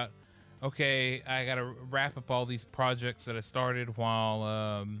 figure out, okay, I got to wrap up all these projects that I started while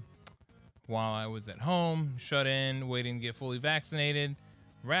I was at home, shut in, waiting to get fully vaccinated,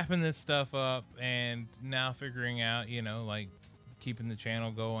 wrapping this stuff up, and now figuring out, like keeping the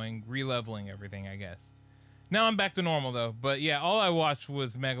channel going, re-leveling everything, I guess. Now I'm back to normal, though. But yeah, all I watched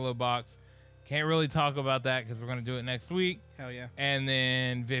was Megalobox. Can't really talk about that because we're going to do it next week. Hell yeah. And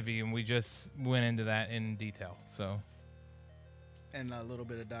then Vivy, and we just went into that in detail. So. And a little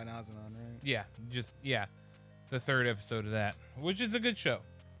bit of Dynazenon, right? Yeah, the 3rd episode of that, which is a good show.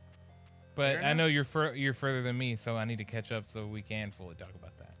 But I know you're further than me, so I need to catch up so we can fully talk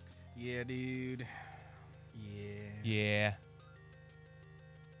about that. Yeah, dude. Yeah. Yeah.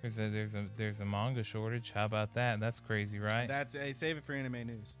 There's a manga shortage. How about that? That's crazy, right? Save it for anime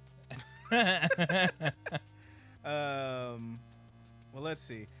news. Well, let's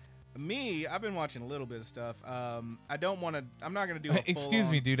see. Me, I've been watching a little bit of stuff. I'm not gonna do a Excuse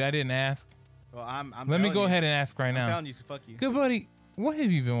me, dude. I didn't ask. Well, I'm Let me go ahead and ask right now. I'm telling you, so fuck you. Good buddy. What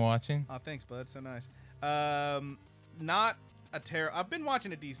have you been watching? Oh, thanks, bud. So nice. Not a I've been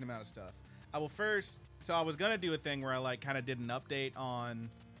watching a decent amount of stuff. I was gonna do a thing where I kind of did an update on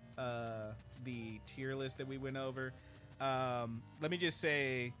the tier list that we went over. Let me just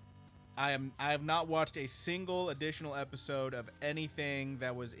say, I have not watched a single additional episode of anything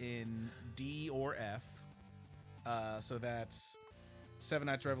that was in D or F. So that's Seven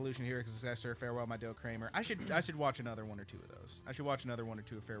Nights Revolution, Hero Successor, Farewell, My Dear Kramer. I should watch another 1 or 2 of those. I should watch another 1 or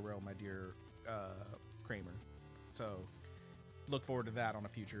 2 of Farewell, My Dear Kramer. So look forward to that on a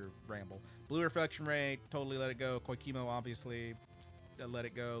future ramble. Blue Reflection Ray, totally let it go. Koikimo, obviously, let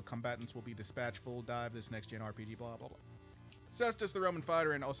it go. Combatants will be dispatched, full dive, this next gen RPG, blah, blah, blah. Cestus, the Roman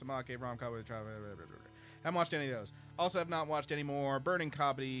Fighter, and Osamake, Romka with haven't watched any of those. Also have not watched any more Burning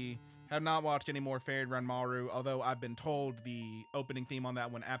Kabaddi. Have not watched any more Fairy Run Maru, although I've been told the opening theme on that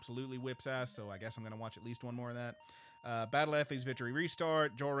one absolutely whips ass, so I guess I'm going to watch at least 1 more of that. Battle Athletes Victory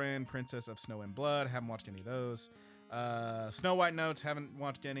Restart, Joran, Princess of Snow and Blood, haven't watched any of those. Snow White Notes, haven't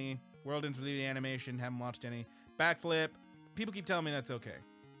watched any. World Ends With You, the animation, haven't watched any. Backflip, people keep telling me that's okay,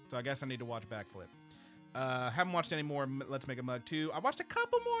 so I guess I need to watch Backflip. Haven't watched any more Let's Make a Mug 2. I watched a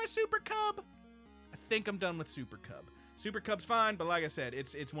couple more Super Cub. I think I'm done with Super Cub. Super Cub's fine, but like I said,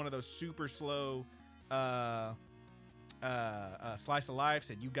 it's one of those super slow Slice of Life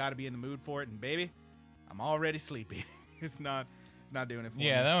said you got to be in the mood for it, and baby, I'm already sleepy. It's not doing it for me.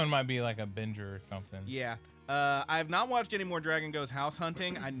 Yeah, that one might be like a binger or something. Yeah. I have not watched any more Dragon Goes House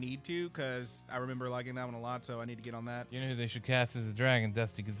Hunting. I need to, because I remember liking that one a lot, so I need to get on that. You know who they should cast as a dragon?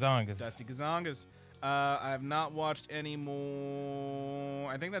 Dusty Gazongas. Dusty Gazongas. I have not watched any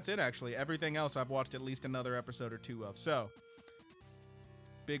more. I think that's it, actually. Everything else I've watched at least another episode or two of. So,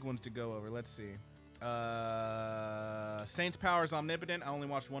 big ones to go over. Let's see. Saints Powers Omnipotent. I only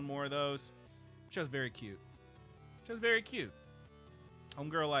watched one more of those. Show's very cute.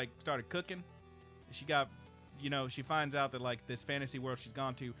 Homegirl, like, started cooking. She got, she finds out that, like, this fantasy world she's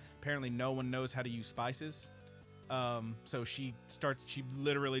gone to, apparently no one knows how to use spices. So she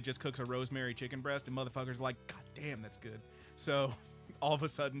literally just cooks a rosemary chicken breast, and motherfuckers are like, God damn, that's good. So all of a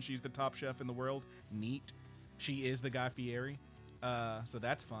sudden she's the top chef in the world. Neat. She is the Guy Fieri. So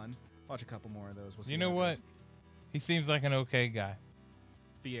that's fun. Watch a couple more of those. We'll see. You know what? He seems like an okay guy.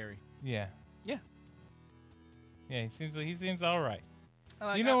 Fieri. Yeah. Yeah. Yeah, he seems all right.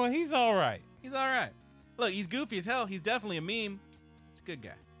 Like know what? He's all right. He's all right. Look, he's goofy as hell. He's definitely a meme. He's a good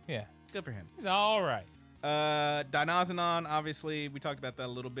guy. Yeah. Good for him. He's all right. Dinazenon, obviously, we talked about that a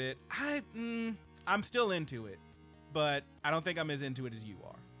little bit. I'm still into it, but I don't think I'm as into it as you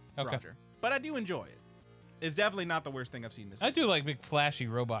are, Okay. Roger. But I do enjoy it. It's definitely not the worst thing I've seen this I do like big flashy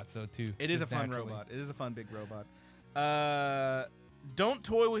robots, though, too. It is a fun robot. It is a fun big robot. Don't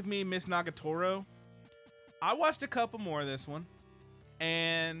Toy With Me, Miss Nagatoro. I watched a couple more of this one.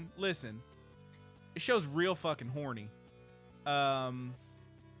 And listen, it show's real fucking horny.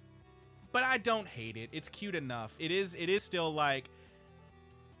 But I don't hate it. It's cute enough. It is still like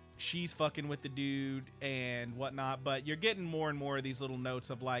she's fucking with the dude and whatnot, but you're getting more and more of these little notes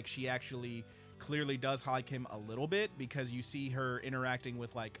of like she actually clearly does like him a little bit, because you see her interacting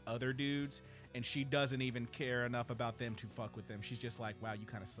with like other dudes and she doesn't even care enough about them to fuck with them. She's just like, wow, you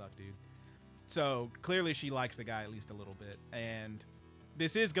kind of suck, dude. So clearly she likes the guy at least a little bit, and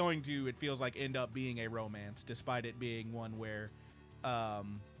this is going to, it feels like, end up being a romance, despite it being one where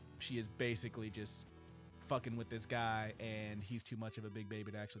she is basically just fucking with this guy and he's too much of a big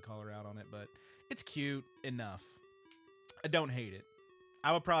baby to actually call her out on it. But it's cute enough. I don't hate it.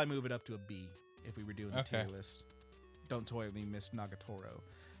 I would probably move it up to a B if we were doing the tier list. Don't Toy With Me, Miss Nagatoro.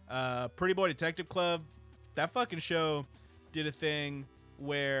 Pretty Boy Detective Club. That fucking show did a thing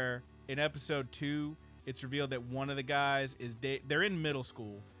where in episode 2, it's revealed that one of the guys is they're in middle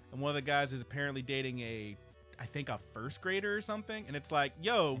school, and one of the guys is apparently dating I think a first grader or something, and it's like,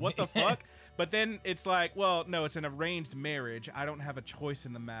 yo, what the fuck? But then it's like, well, no, it's an arranged marriage. I don't have a choice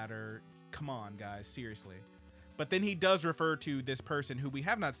in the matter. Come on, guys, seriously. But then he does refer to this person who we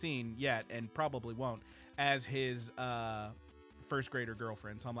have not seen yet and probably won't as his first grader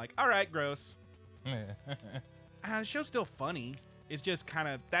girlfriend. So I'm like, all right, gross. The show's still funny. It's just kind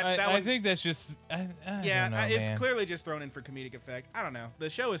of that. I think that's just. I don't know, it's man. clearly just thrown in for comedic effect. I don't know. The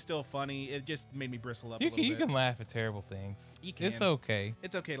show is still funny. It just made me bristle up a little You bit. can laugh at terrible things. You can. It's okay.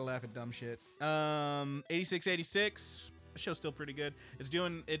 It's okay to laugh at dumb shit. 8686. The show's still pretty good.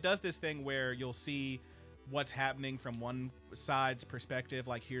 It does this thing where you'll see what's happening from one side's perspective.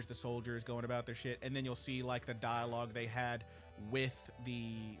 Like, here's the soldiers going about their shit, and then you'll see like the dialogue they had with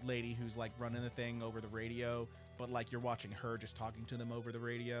the lady who's like running the thing over the radio. But like you're watching her just talking to them over the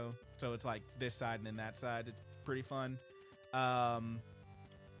radio. So it's like this side and then that side. It's pretty fun. I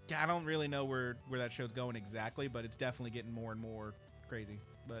don't really know where that show's going exactly, but it's definitely getting more and more crazy.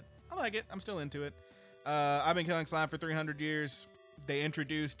 But I like it. I'm still into it. I've been killing slime for 300 years. They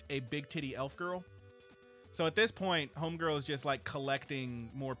introduced a big titty elf girl. So at this point, Homegirl is just like collecting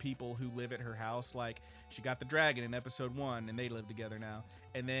more people who live at her house. Like, she got the dragon in episode 1 and they live together now.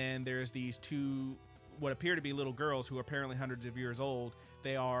 And then there's these two what appear to be little girls who are apparently hundreds of years old.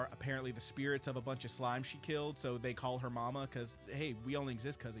 They are apparently the spirits of a bunch of slime she killed, so they call her mama because, hey, we only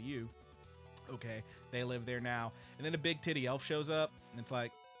exist because of you. Okay, they live there now. And then a big titty elf shows up, and it's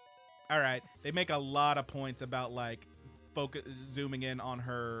like, all right. They make a lot of points about, like, zooming in on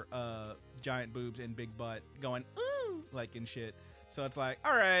her giant boobs and big butt, going, ooh, like, and shit. So it's like,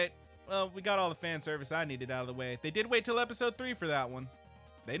 all right, well, we got all the fan service I needed out of the way. They did wait till episode 3 for that one.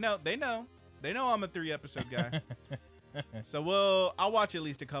 They know I'm a 3-episode guy. So I'll watch at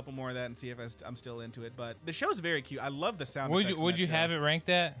least a couple more of that and see if I'm still into it. But the show's very cute. I love the sound effects. Would you have it ranked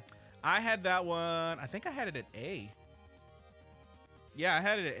at? I had that one. I think I had it at A. Yeah, I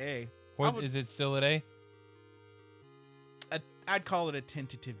had it at A. Is it still at A? I'd call it a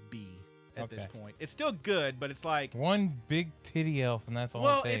tentative B at this point. It's still good, but it's like one big titty elf, and that's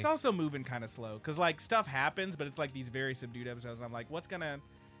all. It's also moving kind of slow because like stuff happens, but it's like these very subdued episodes. I'm like, what's gonna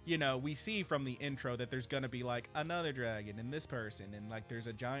you know, we see from the intro that there's gonna be like another dragon and this person and like there's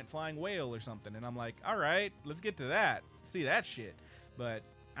a giant flying whale or something, and I'm like, all right, let's get to that, see that shit. But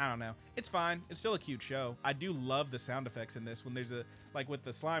I don't know, it's fine. It's still a cute show. I do love the sound effects in this. When there's a, like with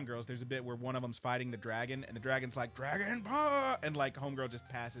the slime girls, there's a bit where one of them's fighting the dragon and the dragon's like, dragon paw, and like homegirl just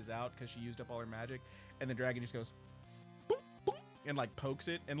passes out because she used up all her magic, and the dragon just goes boop, boop, and like pokes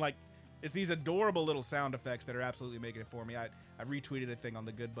it, and like it's these adorable little sound effects that are absolutely making it for me. I retweeted a thing on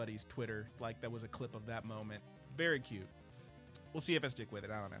the Good Buddies Twitter, like that was a clip of that moment. Very cute. We'll see if I stick with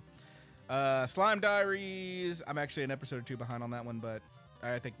it. I don't know. Slime Diaries, I'm actually an episode or 2 behind on that one, but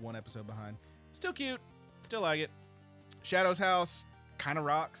I think 1 episode behind. Still cute. Still like it. Shadow's House kind of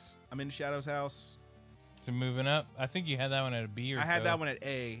rocks. I'm in Shadow's House. So moving up. I think you had that one at a B or I had that one at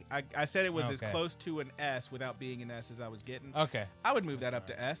A. I said it was as Okay. close to an S without being an S as I was getting. Okay. I would move that up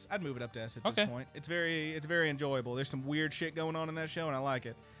to S. I'd move it up to S at this point. It's very enjoyable. There's some weird shit going on in that show, and I like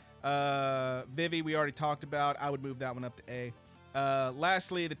it. Vivy, we already talked about. I would move that one up to A.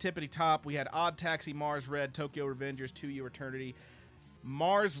 Lastly, the tippity top, we had Odd Taxi, Mars Red, Tokyo Revengers, 2 Year Eternity.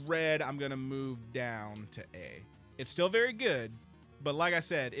 Mars Red, I'm gonna move down to A. It's still very good, but like I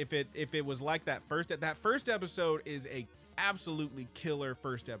said, if it was like that first episode is a absolutely killer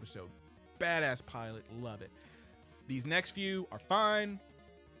first episode. Badass pilot, love it. These next few are fine,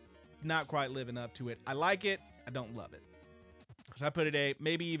 not quite living up to it. I like it, I don't love it. So I put it A,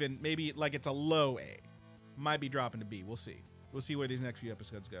 maybe like it's a low A. Might be dropping to B. We'll see. We'll see where these next few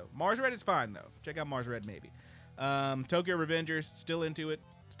episodes go. Mars Red is fine though. Check out Mars Red maybe. Tokyo Revengers, still into it.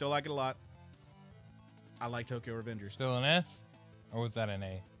 Still like it a lot. I like Tokyo Revengers. Still an S? Or was that an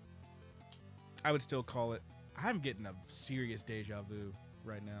A? I would still call it. I'm getting a serious deja vu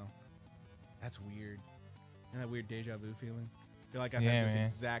right now. That's weird. Isn't that weird deja vu feeling? I feel like I've had this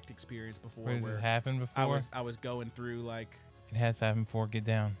exact experience before. Where where this happened before? I was going through like. It has happened before. Get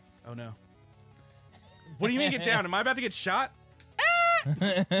down. Oh no. What do you mean get down? Am I about to get shot?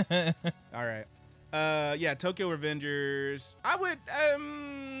 All right. Yeah, Tokyo Revengers. I would.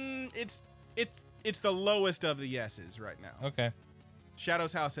 It's the lowest of the yeses right now. Okay.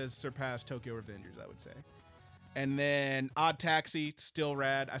 Shadow's House has surpassed Tokyo Revengers, I would say. And then Odd Taxi, still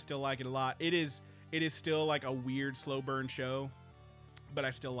rad. I still like it a lot. It is still like a weird slow burn show, but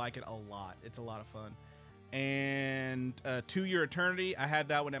I still like it a lot. It's a lot of fun. And 2 Year Eternity, I had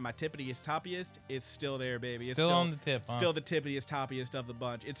that one at my tippitiest toppiest. It's still there, baby. It's still on the tip, huh? Still the tippitiest toppiest of the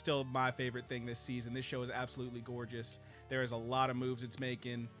bunch. It's still my favorite thing this season. This show is absolutely gorgeous. There is a lot of moves it's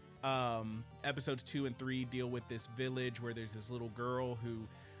making. Episodes 2 and 3 deal with this village where there's this little girl who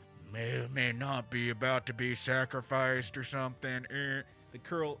may or may not be about to be sacrificed or something. The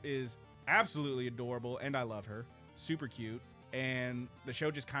girl is absolutely adorable, and I love her. Super cute. And the show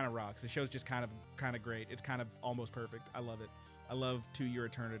just kind of rocks. The show's just kind of great. It's kind of almost perfect. I love it. I love 2 Year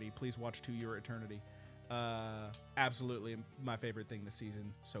Eternity. Please watch 2 Year Eternity. Absolutely my favorite thing this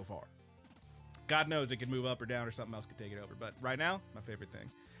season so far. God knows it could move up or down or something else could take it over. But right now, my favorite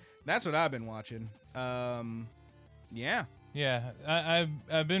thing. That's what I've been watching. Yeah. Yeah,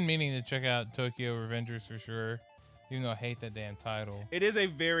 I've been meaning to check out Tokyo Revengers for sure, even though I hate that damn title. It is a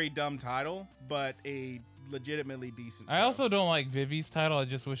very dumb title, but a legitimately decent show. I also don't like Vivy's title. I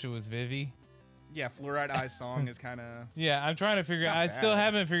just wish it was Vivy. Yeah, Fluorite Eyes song is kind of... Yeah, I'm trying to figure out. I bad. still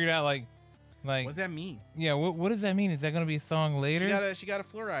haven't figured out, like... What does that mean? Yeah, what does that mean? Is that going to be a song later? She got a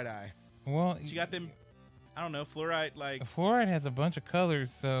Fluorite eye. Well... She got them... I don't know, Fluorite, like... Fluorite has a bunch of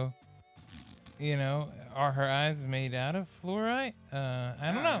colors, so... You know, are her eyes made out of fluorite?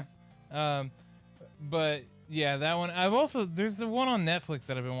 I don't know. But... Yeah, that one. I've also there's the one on Netflix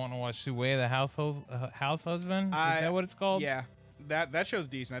that I've been wanting to watch too. Way of the House Husband. Is that what it's called? Yeah, that show's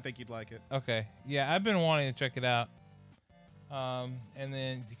decent. I think you'd like it. Okay. Yeah, I've been wanting to check it out. And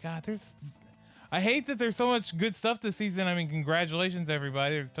then God, I hate that there's so much good stuff this season. I mean, congratulations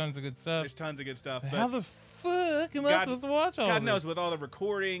everybody. There's tons of good stuff. There's tons of good stuff. But how the fuck am I supposed to watch all God this? knows, with all the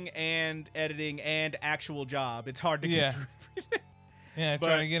recording and editing and actual job, it's hard to get through everything. Yeah,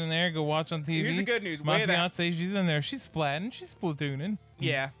 trying to get in there, go watch on TV. Here's the good news. My fiance, she's in there. She's splatting. She's splatooning.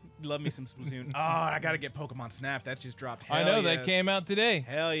 Yeah, love me some Splatoon. Oh, I got to get Pokemon Snap. That just dropped. I know, that came out today.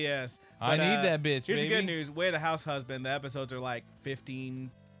 Hell yes. I need that bitch, Here's baby. the good news. Way of the House Husband, the episodes are like 15,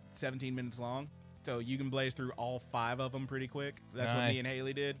 17 minutes long. So you can blaze through all 5 of them pretty quick. That's what me and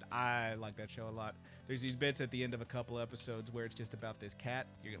Haley did. I like that show a lot. There's these bits at the end of a couple episodes where it's just about this cat.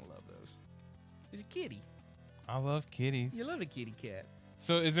 You're going to love those. There's a kitty. I love kitties. You love a kitty cat.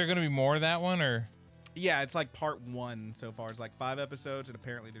 So is there going to be more of that one, or? Yeah, it's like part 1 so far. It's like 5 episodes, and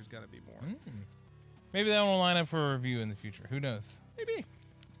apparently there's going to be more. Maybe that one will line up for a review in the future. Who knows? Maybe.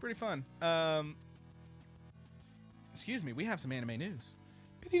 It's pretty fun. Excuse me, we have some anime news.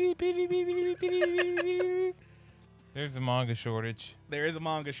 There's a manga shortage. There is a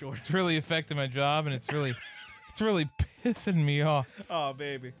manga shortage. It's really affecting my job, and it's really pissing me off. Oh,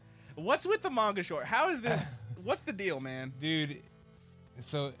 baby. What's with the manga short? How is this? What's the deal, man? Dude,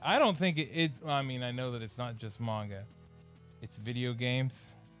 so I don't think I mean, I know that it's not just manga. It's video games,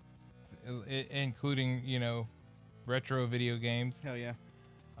 including, retro video games. Hell yeah.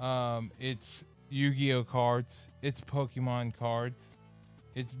 It's Yu-Gi-Oh cards. It's Pokemon cards.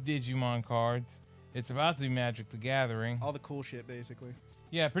 It's Digimon cards. It's about to be Magic the Gathering. All the cool shit, basically.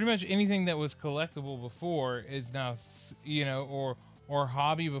 Yeah, pretty much anything that was collectible before is now, or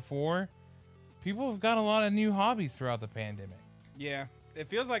hobby before. People have got a lot of new hobbies throughout the pandemic. Yeah, it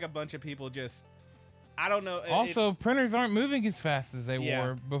feels like a bunch of people just, I don't know. Also, printers aren't moving as fast as they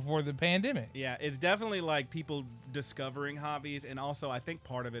were before the pandemic. Yeah, it's definitely like people discovering hobbies, and also I think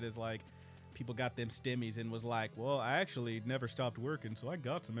part of it is like people got them stimmies and was like, well, I actually never stopped working, so I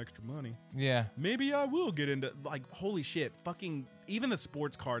got some extra money. Yeah. Maybe I will get into, like, holy shit, fucking, even the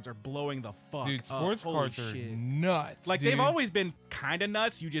sports cards are blowing the fuck Dude, up. sports cards are nuts. Like, dude. they've always been kind of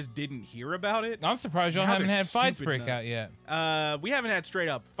nuts, you just didn't hear about it. I'm surprised y'all Now haven't they're had fights stupid break nuts. out yet. We haven't had straight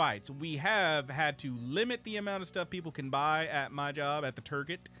up fights. We have had to limit the amount of stuff people can buy at my job at the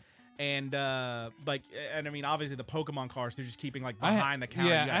Turget. And I mean, obviously the Pokemon cards, they're just keeping like behind the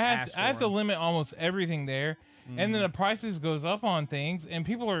counter. Yeah, You gotta ask I have for to 'em. limit almost everything there, and then the prices goes up on things, and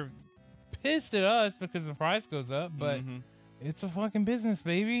people are pissed at us because the price goes up. But it's a fucking business,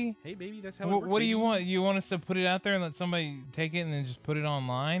 baby. Hey, baby, that's how it works. What do you baby. want? You want us to put it out there and let somebody take it and then just put it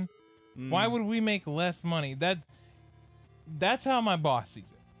online? Why would we make less money? That's how my boss sees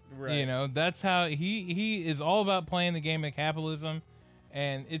it. Right. That's how he is all about playing the game of capitalism,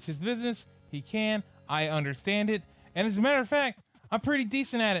 and it's his business. He can. I understand it. And as a matter of fact, I'm pretty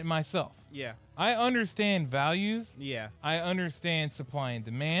decent at it myself. Yeah. I understand values. Yeah. I understand supply and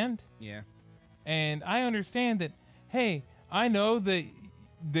demand. Yeah. And I understand that, hey, I know that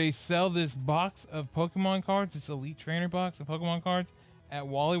they sell this box of Pokemon cards, this Elite Trainer box of Pokemon cards at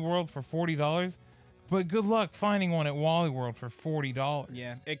Wally World for $40. But good luck finding one at Wally World for $40.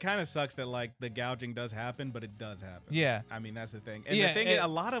 Yeah, it kind of sucks that like the gouging does happen, but it does happen. Yeah. I mean, that's the thing. And Yeah, the thing is, a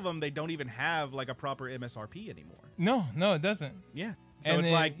lot of them, they don't even have like a proper MSRP anymore. No, it doesn't. Yeah. So And it's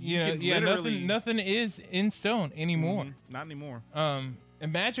then, like you can literally nothing is in stone anymore. Not anymore. And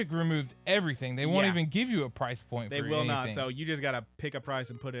Magic removed everything. They won't Yeah. even give you a price point. They for will anything. not. So you just gotta pick a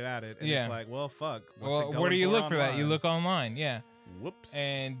price and put it at it. And Yeah. it's like, well, fuck. What's it Well, going where do you look for that? You online? look online. Yeah. Whoops.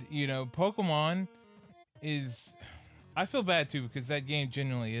 And Pokemon is, I feel bad too because that game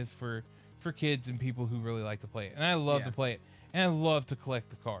genuinely is for kids and people who really like to play it, and I love to play it, and I love to collect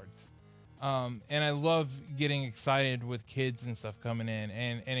the cards, and I love getting excited with kids and stuff coming in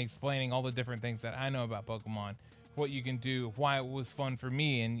and explaining all the different things that I know about Pokemon, what you can do, why it was fun for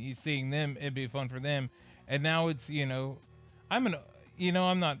me, and you seeing them it'd be fun for them, and now it's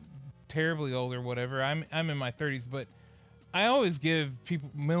I'm not terribly old or whatever, I'm in my 30s, but I always give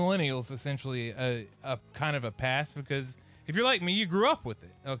millennials essentially a kind of a pass because if you're like me, you grew up with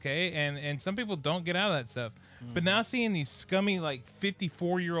it, okay? And some people don't get out of that stuff. But now seeing these scummy like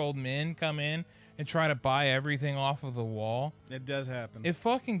 54-year-old men come in and try to buy everything off of the wall, it does happen. it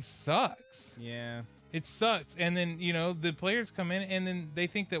fucking sucks. Yeah. It sucks. And then, the players come in and then they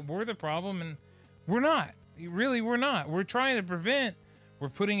think that we're the problem and we're not. Really, we're not. We're trying to prevent, we're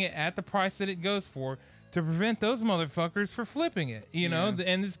putting it at the price that it goes for to prevent those motherfuckers for flipping it,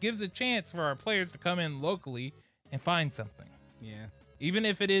 and this gives a chance for our players to come in locally and find something. Yeah. Even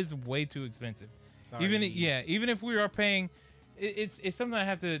if it is way too expensive. Sorry. Even if we are paying, it's something I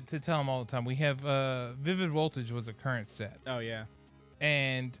have to tell them all the time. We have Vivid Voltage was a current set. Oh yeah.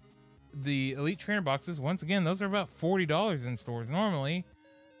 And the Elite Trainer boxes, once again, those are about $40 in stores normally.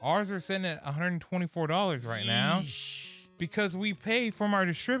 Ours are sitting at $124 right now because we pay from our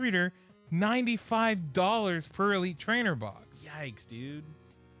distributor $95 per Elite Trainer box. Yikes, dude.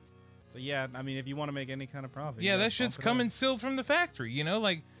 So yeah, I mean, if you want to make any kind of profit, Yeah, that shit's coming sealed from the factory.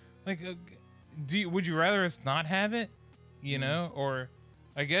 Would you rather us not have it? Or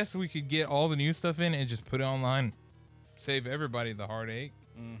I guess we could get all the new stuff in and just put it online, save everybody the heartache.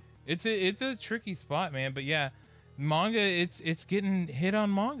 It's a tricky spot, man. But yeah, manga, it's getting hit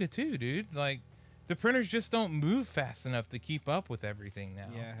on manga too, dude. Like the printers just don't move fast enough to keep up with everything now.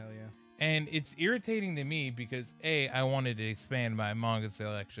 Yeah, hell yeah. And it's irritating to me because I wanted to expand my manga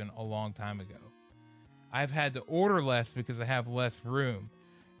selection a long time ago. I've had to order less because I have less room.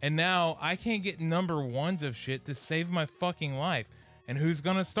 And now I can't get number ones of shit to save my fucking life. And who's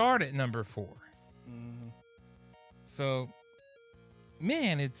going to start at number 4? So,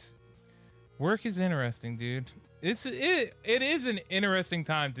 man, work is interesting, dude. it is an interesting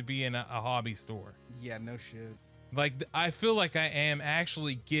time to be in a hobby store. Yeah, no shit. Like, I feel like I am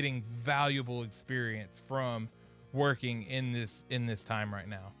actually getting valuable experience from working in this time right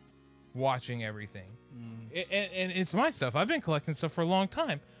now, watching everything. And it's my stuff. I've been collecting stuff for a long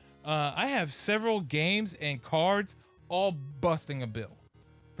time. I have several games and cards all busting a bill.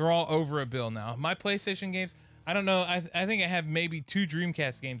 They're all over a bill now. My PlayStation games, I don't know. I think I have maybe 2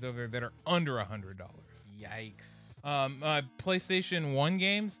 Dreamcast games over there that are under $100. Yikes. My PlayStation 1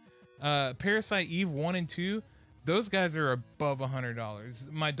 games, Parasite Eve 1 and 2, those guys are above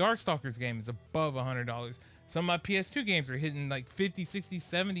 $100. My Darkstalkers game is above $100. Some of my PS2 games are hitting like $50, $60,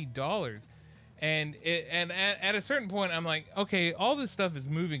 $70. And at a certain point, I'm like, okay, all this stuff is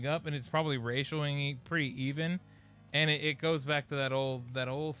moving up, and it's probably ratioing pretty even. And it goes back to that old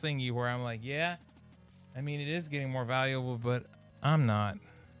thingy where I'm like, yeah, I mean, it is getting more valuable, but I'm not.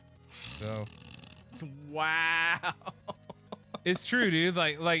 So, wow. It's true, dude.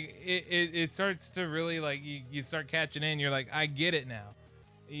 Like it starts to really, like, you start catching in. You're like, I get it now.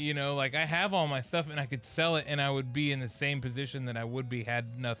 You know, like, I have all my stuff and I could sell it and I would be in the same position that I would be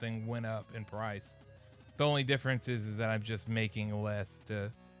had nothing went up in price. The only difference is that I'm just making less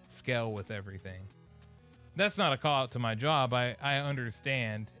to scale with everything. That's not a call out to my job. I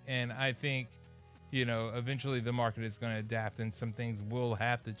understand. And I think, you know, eventually the market is going to adapt and some things will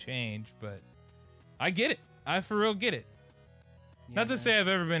have to change, but I get it. I for real get it. Yeah, not to say I've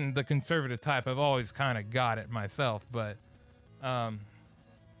ever been the conservative type. I've always kind of got it myself, but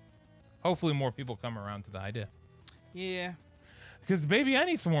hopefully more people come around to the idea. Yeah. Because, baby, I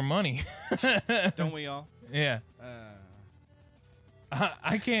need some more money. Don't we all? Yeah.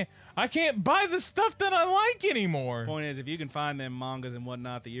 I can't buy the stuff that I like anymore. Point is, if you can find them mangas and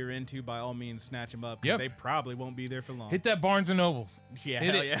whatnot that you're into, by all means, snatch them up, because they probably won't be there for long. Hit that Barnes and Nobles. Yeah,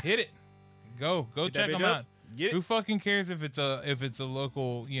 hit hell it. yeah. Hit it. Go check them out. Get it. Who fucking cares if it's a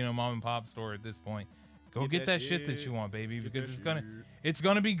local, you know, mom and pop store at this point? Go get that shit that you want, baby, because it's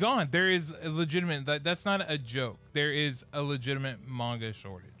gonna be gone. There is a legitimate. That's not a joke. There is a legitimate manga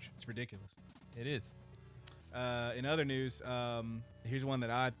shortage. It's ridiculous. It is. In other news, here's one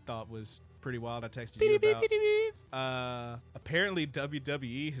that I thought was pretty wild. I texted you about. Apparently,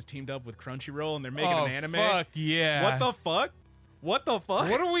 WWE has teamed up with Crunchyroll and they're making an anime. Fuck yeah! What the fuck? What the fuck?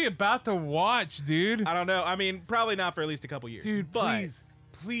 What are we about to watch, dude? I don't know. I mean, probably not for at least a couple years. Dude, but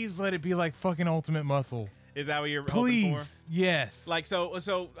please let it be like fucking Ultimate Muscle. Is that what you're hoping for? Yes. Like, so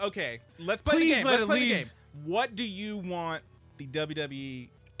okay. Let's play the game. Let's play the game. What do you want the WWE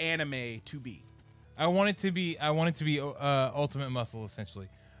anime to be? I want it to be Ultimate Muscle, essentially.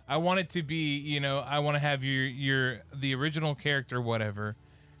 I want it to be, you know, I want to have the original character, whatever,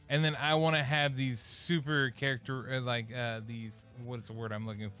 and then I want to have these super character these, what is the word I'm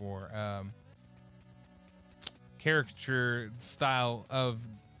looking for? Caricature style of.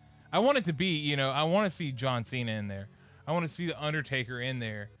 I want it to be, you know, I want to see John Cena in there. I want to see the Undertaker in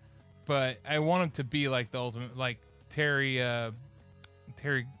there, but I want him to be like the ultimate, like Terry. God,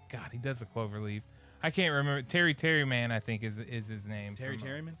 he does a Cloverleaf. I can't remember. Terry Man, I think is his name.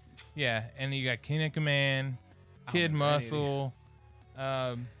 Terryman? Yeah, and you got Kinneka Man, Kid Muscle.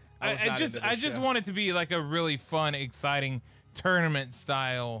 I just want it to be like a really fun, exciting tournament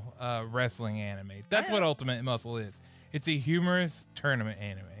style wrestling anime. That's what Ultimate Muscle is. It's a humorous tournament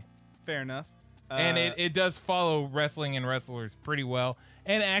anime. Fair enough. And it does follow wrestling and wrestlers pretty well,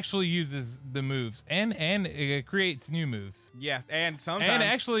 and actually uses the moves, and it creates new moves. Yeah, and sometimes. And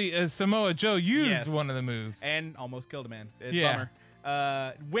actually, Samoa Joe used one of the moves, and almost killed a man. Bummer.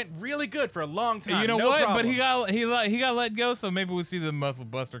 Went really good for a long time. You know no what? problems. But he got let go, so maybe we'll see the Muscle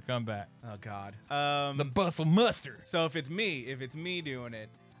Buster come back. Oh God. The Bustle Muster. So if it's me doing it,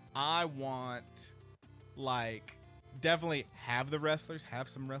 I want like. Definitely have the wrestlers, have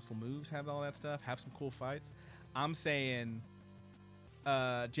some wrestle moves, have all that stuff, have some cool fights. I'm saying,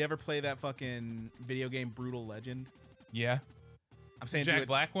 did you ever play that fucking video game Brutal Legend? Yeah. I'm saying Jack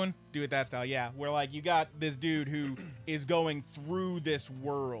Black one? Do it that style, yeah. Where like you got this dude who is going through this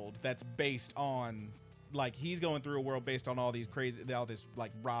world that's based on, like he's going through a world based on all this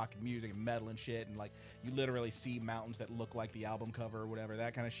like rock and music and metal and shit, and like you literally see mountains that look like the album cover or whatever,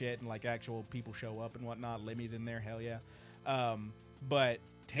 that kind of shit, and like actual people show up and whatnot. Lemmy's in there, hell yeah. But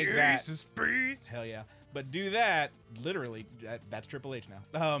take that, hell yeah. But do that literally. That's Triple H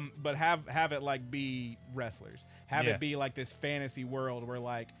now. But have it like be wrestlers. Have it be like this fantasy world where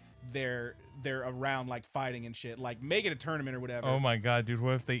like they're around like fighting and shit. Like make it a tournament or whatever. Oh my God, dude!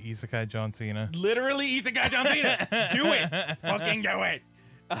 What if they isekai John Cena? Literally isekai John Cena. Do it. Fucking do it.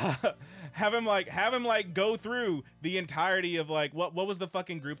 Have him like go through the entirety of like what was the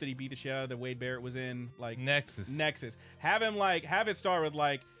fucking group that he beat the shit out of that Wade Barrett was in, like Nexus. Have it start with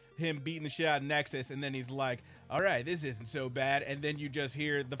like him beating the shit out of Nexus, and then he's like, all right, this isn't so bad, and then you just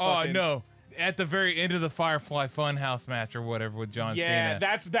hear the fucking no. At the very end of the Firefly Funhouse match or whatever with John Cena.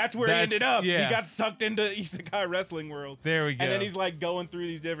 Yeah, that's where he ended up. Yeah. He got sucked into Isekai wrestling world. There we go. And then he's like going through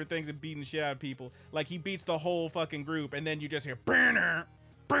these different things and beating the shit out of people. Like he beats the whole fucking group, and then you just hear burner,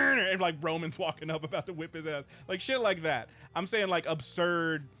 and like Roman's walking up about to whip his ass. Like shit like that. I'm saying like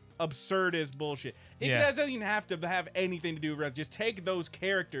absurdist bullshit. It doesn't even have to have anything to do with wrestling. Just take those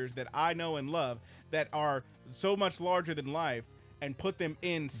characters that I know and love that are so much larger than life and put them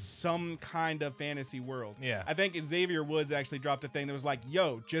in some kind of fantasy world. Yeah. I think Xavier Woods actually dropped a thing that was like,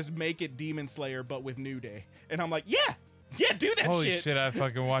 yo, just make it Demon Slayer, but with New Day. And I'm like, yeah, do that shit. Holy shit, I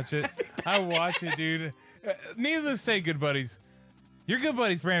fucking watch it. I watch it, dude. Needless to say, good buddies. Your good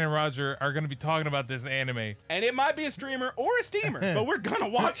buddies, Brandon and Roger, are going to be talking about this anime. And it might be a streamer or a steamer, but we're going to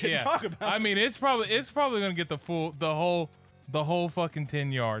watch it and talk about it. I mean, it's probably going to get the whole fucking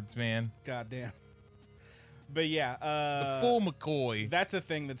 10 yards, man. Goddamn. But yeah, the full McCoy. That's a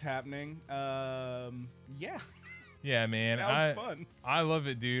thing that's happening. Yeah. Yeah, man. Sounds fun. I love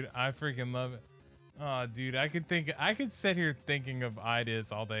it, dude. I freaking love it. Oh, dude, I could sit here thinking of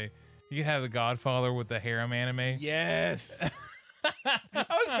ideas all day. You could have the Godfather with the harem anime. Yes. I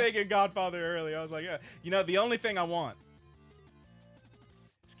was thinking Godfather earlier. I was like, yeah. The only thing I want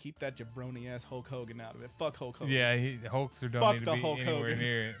is keep that jabroni ass Hulk Hogan out of it. Fuck Hulk Hogan. Yeah, Hulkster don't Fuck need to the be Hulk anywhere Hogan.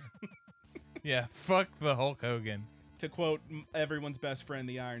 near it. Yeah, fuck the Hulk Hogan. To quote everyone's best friend,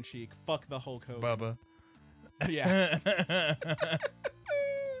 the Iron Sheik, fuck the Hulk Hogan. Bubba. Yeah.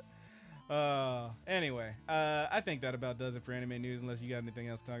 Anyway, I think that about does it for anime news. Unless you got anything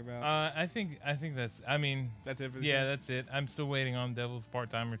else to talk about. I think that's. I mean, that's it for this yeah, one? that's it. I'm still waiting on Devil's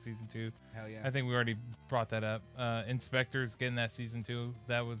Part-Timer season 2. Hell yeah. I think we already brought that up. Inspector's getting that season 2.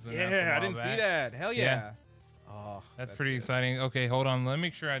 That was I didn't see that. Hell yeah. Oh, that's pretty good. exciting. Okay, hold on. Let me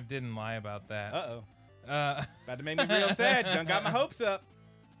make sure I didn't lie about that. About to make me real sad. Done got my hopes up.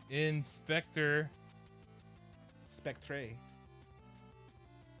 Inspector. Spectre.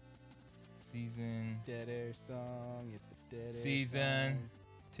 Season. Dead Air song. It's the Dead Air Season song.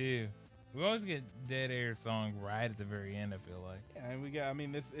 2. We always get Dead Air song right at the very end, I feel like. Yeah, and we got. I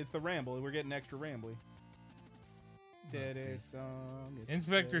mean, it's the ramble. We're getting extra rambly. Dead Air song.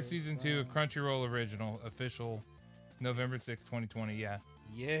 Inspector season 2, a Crunchyroll original, official, November 6, 2020. Yeah.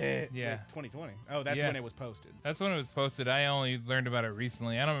 Yeah. Yeah. 2020. Oh, that's when it was posted. That's when it was posted. I only learned about it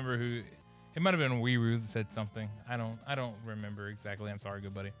recently. I don't remember who. It might have been Weiroo that said something. I don't remember exactly. I'm sorry,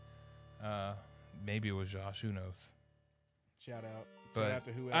 good buddy. Maybe it was Josh. Who knows? Shout out. But Shout out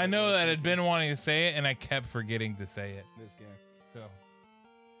to whoever. I know that I'd been wanting to say it, and I kept forgetting to say it. This guy. So.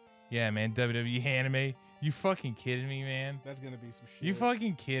 Yeah, man. WWE anime. You fucking kidding me, man? That's gonna be some shit. You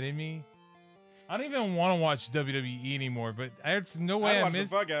fucking kidding me? I don't even want to watch WWE anymore, but there's no way I watch the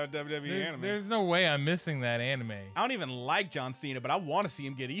fuck out of WWE anime. There's no way I'm missing that anime. I don't even like John Cena, but I want to see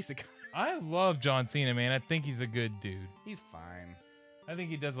him get isekai. I love John Cena, man. I think he's a good dude. He's fine. I think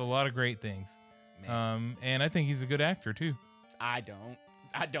he does a lot of great things. Man. And I think he's a good actor too. I don't.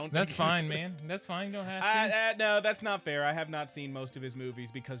 That's fine, man. That's fine. You don't have to. No, that's not fair. I have not seen most of his movies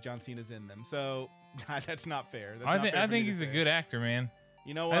because John Cena's in them. So that's not fair. I think he's a good actor, man.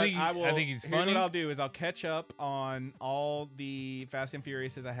 You know what? I think he's funny. Here's what I'll do is I'll catch up on all the Fast and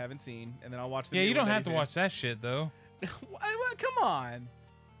Furiouses I haven't seen, and then I'll watch the Yeah, new you don't one have to watch that shit though. Come on.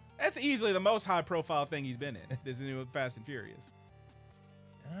 That's easily the most high-profile thing he's been in. This new Fast and Furious.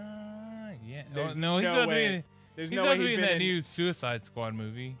 Yeah. There's No, he's no not way. doing. There's He's no not way he's doing been that in. new Suicide Squad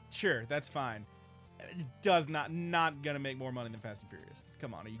movie. Sure, that's fine. It does not gonna make more money than Fast and Furious.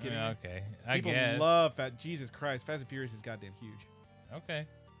 Come on, are you kidding me? Okay, I People guess. love Jesus Christ. Fast and Furious is goddamn huge. Okay.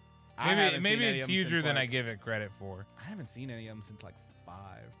 I haven't Maybe seen any it's of them huger since, than I like- give it credit for. I haven't seen any of them since like 5,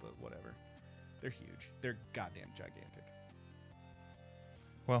 but whatever. They're huge. They're goddamn gigantic.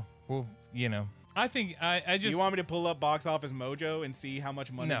 Well, you know, I think I just. Do you want me to pull up Box Office Mojo and see how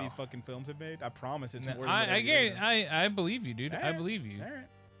much money No. these fucking films have made? I promise it's No, more than whatever I they get. I believe you, dude. All I right. believe you. All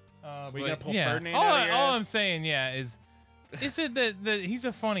right. But you gonna pull yeah. Ferdinand all out of your all ass? I'm saying, yeah, is it that he's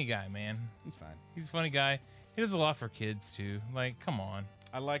a funny guy, man. It's fine. He's a funny guy. He does a lot for kids too. Like, come on.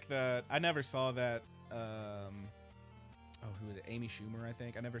 I like that. I never saw that. Who was it? Amy Schumer, I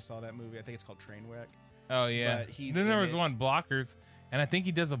think. I never saw that movie. I think it's called Trainwreck. Oh yeah. But he's Then there in was it. one Blockers, and I think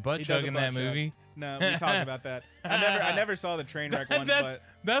he does a butt He chug does a in butt that chug. movie. No, we talked about that. I never saw the Trainwreck one, but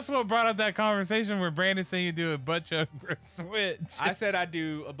That's what brought up that conversation where Brandon said you do a butt chug for a Switch. I said I'd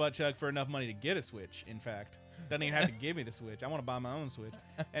do a butt chug for enough money to get a Switch. In fact, Doesn't even have to give me the Switch. I want to buy my own Switch.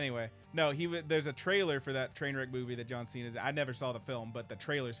 Anyway, no, there's a trailer for that Trainwreck movie that John Cena's. I never saw the film, but the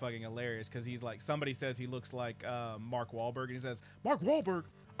trailer's fucking hilarious because he's like, somebody says he looks like Mark Wahlberg, and he says, Mark Wahlberg?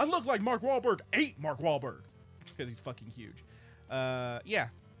 I look like Mark Wahlberg ate Mark Wahlberg because he's fucking huge. Yeah,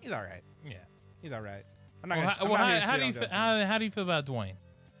 he's all right. Yeah. He's all right. How do you feel about Dwayne?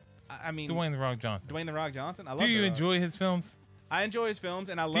 I mean, Dwayne The Rock Johnson. Dwayne The Rock Johnson. I love. Do you enjoy his films? I enjoy his films,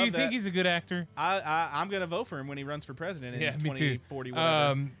 and I love. Do you think he's a good actor? I'm gonna vote for him when he runs for president in 2040.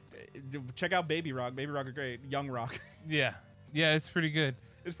 Check out Baby Rock. Baby Rock are great. Young Rock. Yeah, it's pretty good.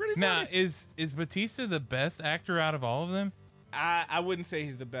 It's pretty funny. Now, is Batista the best actor out of all of them? I wouldn't say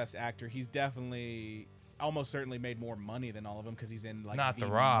he's the best actor. He's definitely, almost certainly made more money than all of them because he's in like not The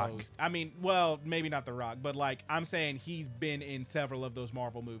Rock. I mean, well, maybe not The Rock, but like I'm saying, he's been in several of those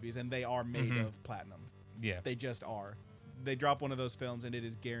Marvel movies, and they are made of platinum. Yeah, they just are. They drop one of those films, and it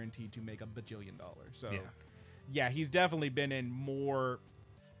is guaranteed to make $1 billion. So, yeah, he's definitely been in more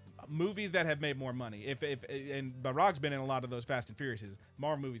movies that have made more money. And The Rock's been in a lot of those Fast and Furiouses.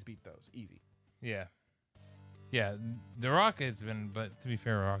 Marvel movies beat those easy. Yeah. Yeah, The Rock has been, but to be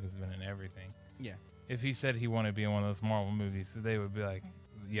fair, The Rock has been in everything. Yeah. If he said he wanted to be in one of those Marvel movies, they would be like,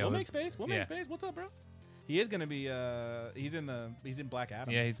 "Yeah, we'll make space. We'll make space. What's up, bro?" He is gonna be. He's in Black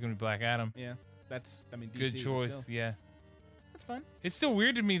Adam. Yeah, he's gonna be Black Adam. Yeah, that's. I mean, DC, good choice. Yeah, that's fun. It's still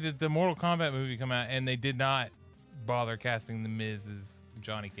weird to me that the Mortal Kombat movie come out and they did not bother casting The Miz as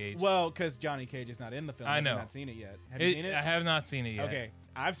Johnny Cage. Well, because Johnny Cage is not in the film. I know. I've not seen it yet. Have you seen it? I have not seen it yet. Okay,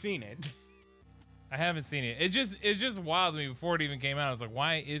 I've seen it. I haven't seen it. It's just wild to me. Before it even came out, I was like,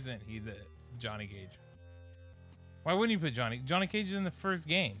 why isn't he the Johnny Cage? Why wouldn't you put Johnny Cage is in the first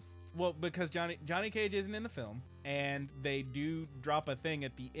game? Well, because Johnny Cage isn't in the film, and they do drop a thing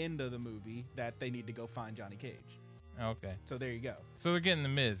at the end of the movie that they need to go find Johnny Cage. Okay. So there you go. So they're getting The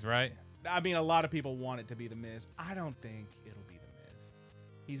Miz, right? I mean, a lot of people want it to be The Miz. I don't think it'll be The Miz.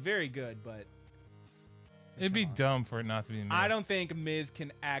 He's very good, but it'd be dumb for it not to be The Miz. I don't think Miz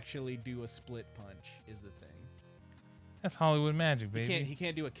can actually do a split punch is the thing. That's Hollywood magic, baby. He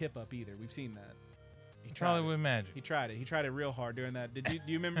can't do a kip up either. We've seen that. Hollywood magic. He tried it. He tried it real hard during that. Do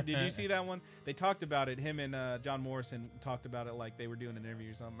you remember? Did you see that one? They talked about it. Him and John Morrison talked about it like they were doing an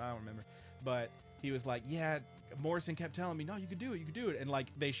interview or something. I don't remember. But he was like, yeah, Morrison kept telling me, no, you could do it. You could do it. And like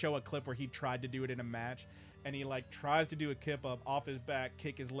they show a clip where he tried to do it in a match. And he like tries to do a kip up off his back,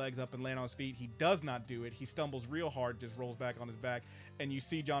 kick his legs up and land on his feet. He does not do it. He stumbles real hard, just rolls back on his back. And you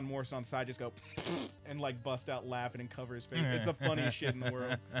see John Morrison on the side just go and like bust out laughing and cover his face. It's the funniest shit in the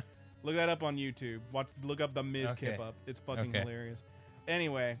world. Look that up on YouTube. Look up the Miz kip up. It's fucking hilarious.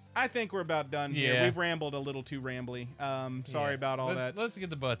 Anyway, I think we're about done here. We've rambled a little too rambly. Sorry about all that. Let's get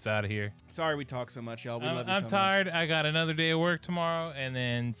the butts out of here. Sorry we talk so much, y'all. We love you so much. I'm tired. I got another day of work tomorrow, and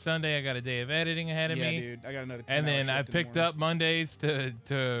then Sunday I got a day of editing ahead of me. Yeah, dude. I got another 2 And then I picked up Mondays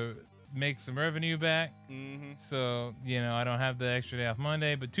to make some revenue back. Mm-hmm. So, I don't have the extra day off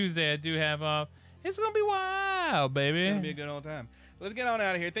Monday, but Tuesday I do have off. It's going to be wild, baby. It's going to be a good old time. Let's get on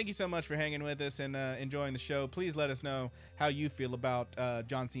out of here. Thank you so much for hanging with us and enjoying the show. Please let us know how you feel about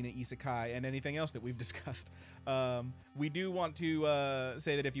John Cena Isekai and anything else that we've discussed. We do want to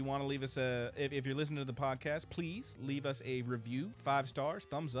say that if you want to leave us if you're listening to the podcast, please leave us a review, 5 stars,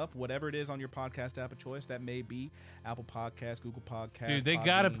 thumbs up, whatever it is on your podcast app of choice. That may be Apple Podcasts, Google Podcasts. Dude, they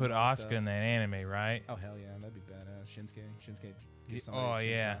got to put Asuka in that anime, right? Oh, hell yeah. That'd be badass. Shinsuke. Oh,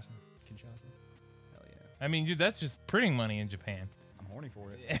 yeah. Kinshasa. Hell yeah. I mean, dude, that's just printing money in Japan. Horny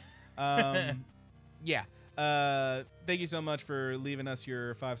for it. Yeah. Thank you so much for leaving us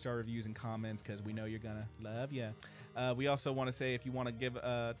your 5-star reviews and comments because we know you're gonna love ya. We also want to say if you want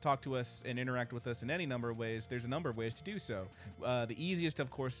to talk to us and interact with us in any number of ways, there's a number of ways to do so. The easiest, of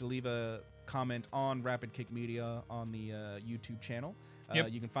course, to leave a comment on Rapid Kick Media on the YouTube channel.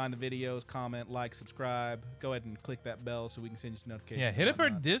 You can find the videos, comment, like, subscribe. Go ahead and click that bell so we can send you some notifications. Yeah, hit up our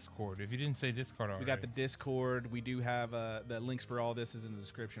Discord if you didn't say Discord already. We got the Discord. We do have the links for all this is in the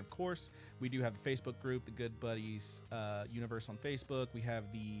description, of course. We do have the Facebook group, the Good Buddies Universe on Facebook. We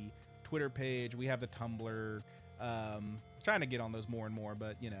have the Twitter page. We have the Tumblr. Trying to get on those more and more,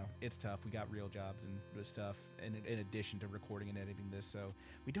 but it's tough. We got real jobs and stuff in addition to recording and editing this, so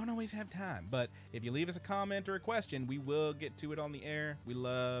we don't always have time. But if you leave us a comment or a question, we will get to it on the air. We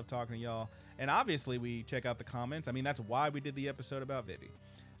love talking to y'all, and obviously we check out the comments. I mean, that's why we did the episode about Vivy.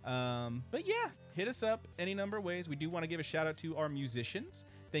 But yeah, hit us up any number of ways. We do want to give a shout out to our musicians.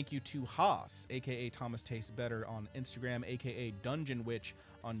 Thank you to Haas, aka Thomas Tastes Better on Instagram, aka Dungeon Witch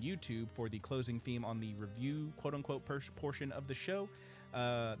on YouTube for the closing theme on the review, quote unquote, portion of the show.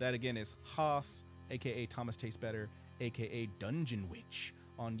 That again is Haas, aka Thomas Tastes Better, aka Dungeon Witch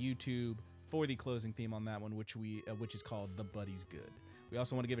on YouTube for the closing theme on that one, which is called The Buddy's Good. We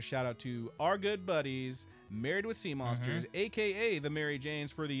also want to give a shout out to our good buddies, Married with Sea Monsters, aka the Mary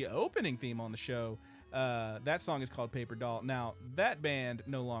Janes, for the opening theme on the show. That song is called Paper Doll. Now, that band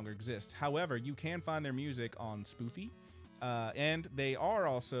no longer exists. However, you can find their music on Spoofy. And they are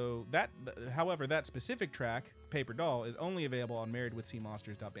also however, that specific track, Paper Doll, is only available on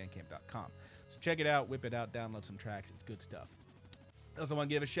marriedwithseamonsters.bandcamp.com. So check it out, whip it out, download some tracks. It's good stuff. I also want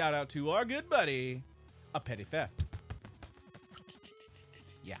to give a shout out to our good buddy, A Petty Theft.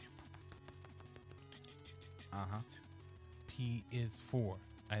 Yeah. P is for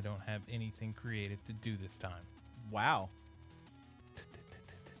I don't have anything creative to do this time. Wow.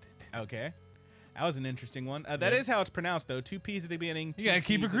 Okay. That was an interesting one. That is how it's pronounced, though. 2 P's at the beginning. You gotta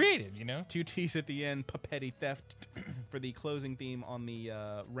keep it creative, 2 T's at the end. Petty Theft for the closing theme on the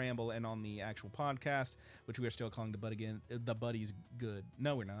ramble and on the actual podcast, which we are still calling The Buddy's Good.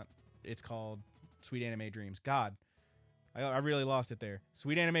 No, we're not. It's called Sweet Anime Dreams. God, I really lost it there.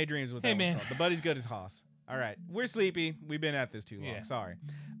 Sweet Anime Dreams is what that one's called. The Buddy's Good is Haas. All right, we're sleepy. We've been at this too long. Yeah. Sorry.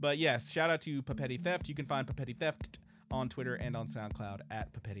 But yes, shout out to Petty Theft. You can find Petty Theft on Twitter and on SoundCloud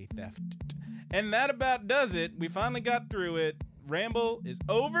at Petty Theft. And that about does it. We finally got through it. Ramble is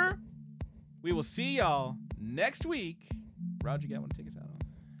over. We will see y'all next week. Roger, you got one to take us out on?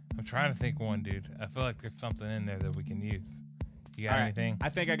 I'm trying to think one, dude. I feel like there's something in there that we can use. You got anything? I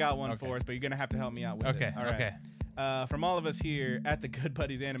think I got one for us, but you're going to have to help me out with it. All right. Okay. From all of us here at the Good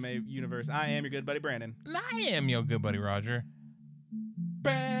Buddies Anime Universe, I am your good buddy Brandon. And I am your good buddy Roger.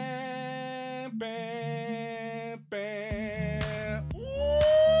 Bam, bam, bam.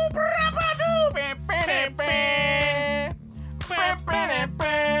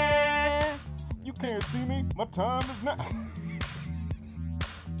 You can't see me. My time is now.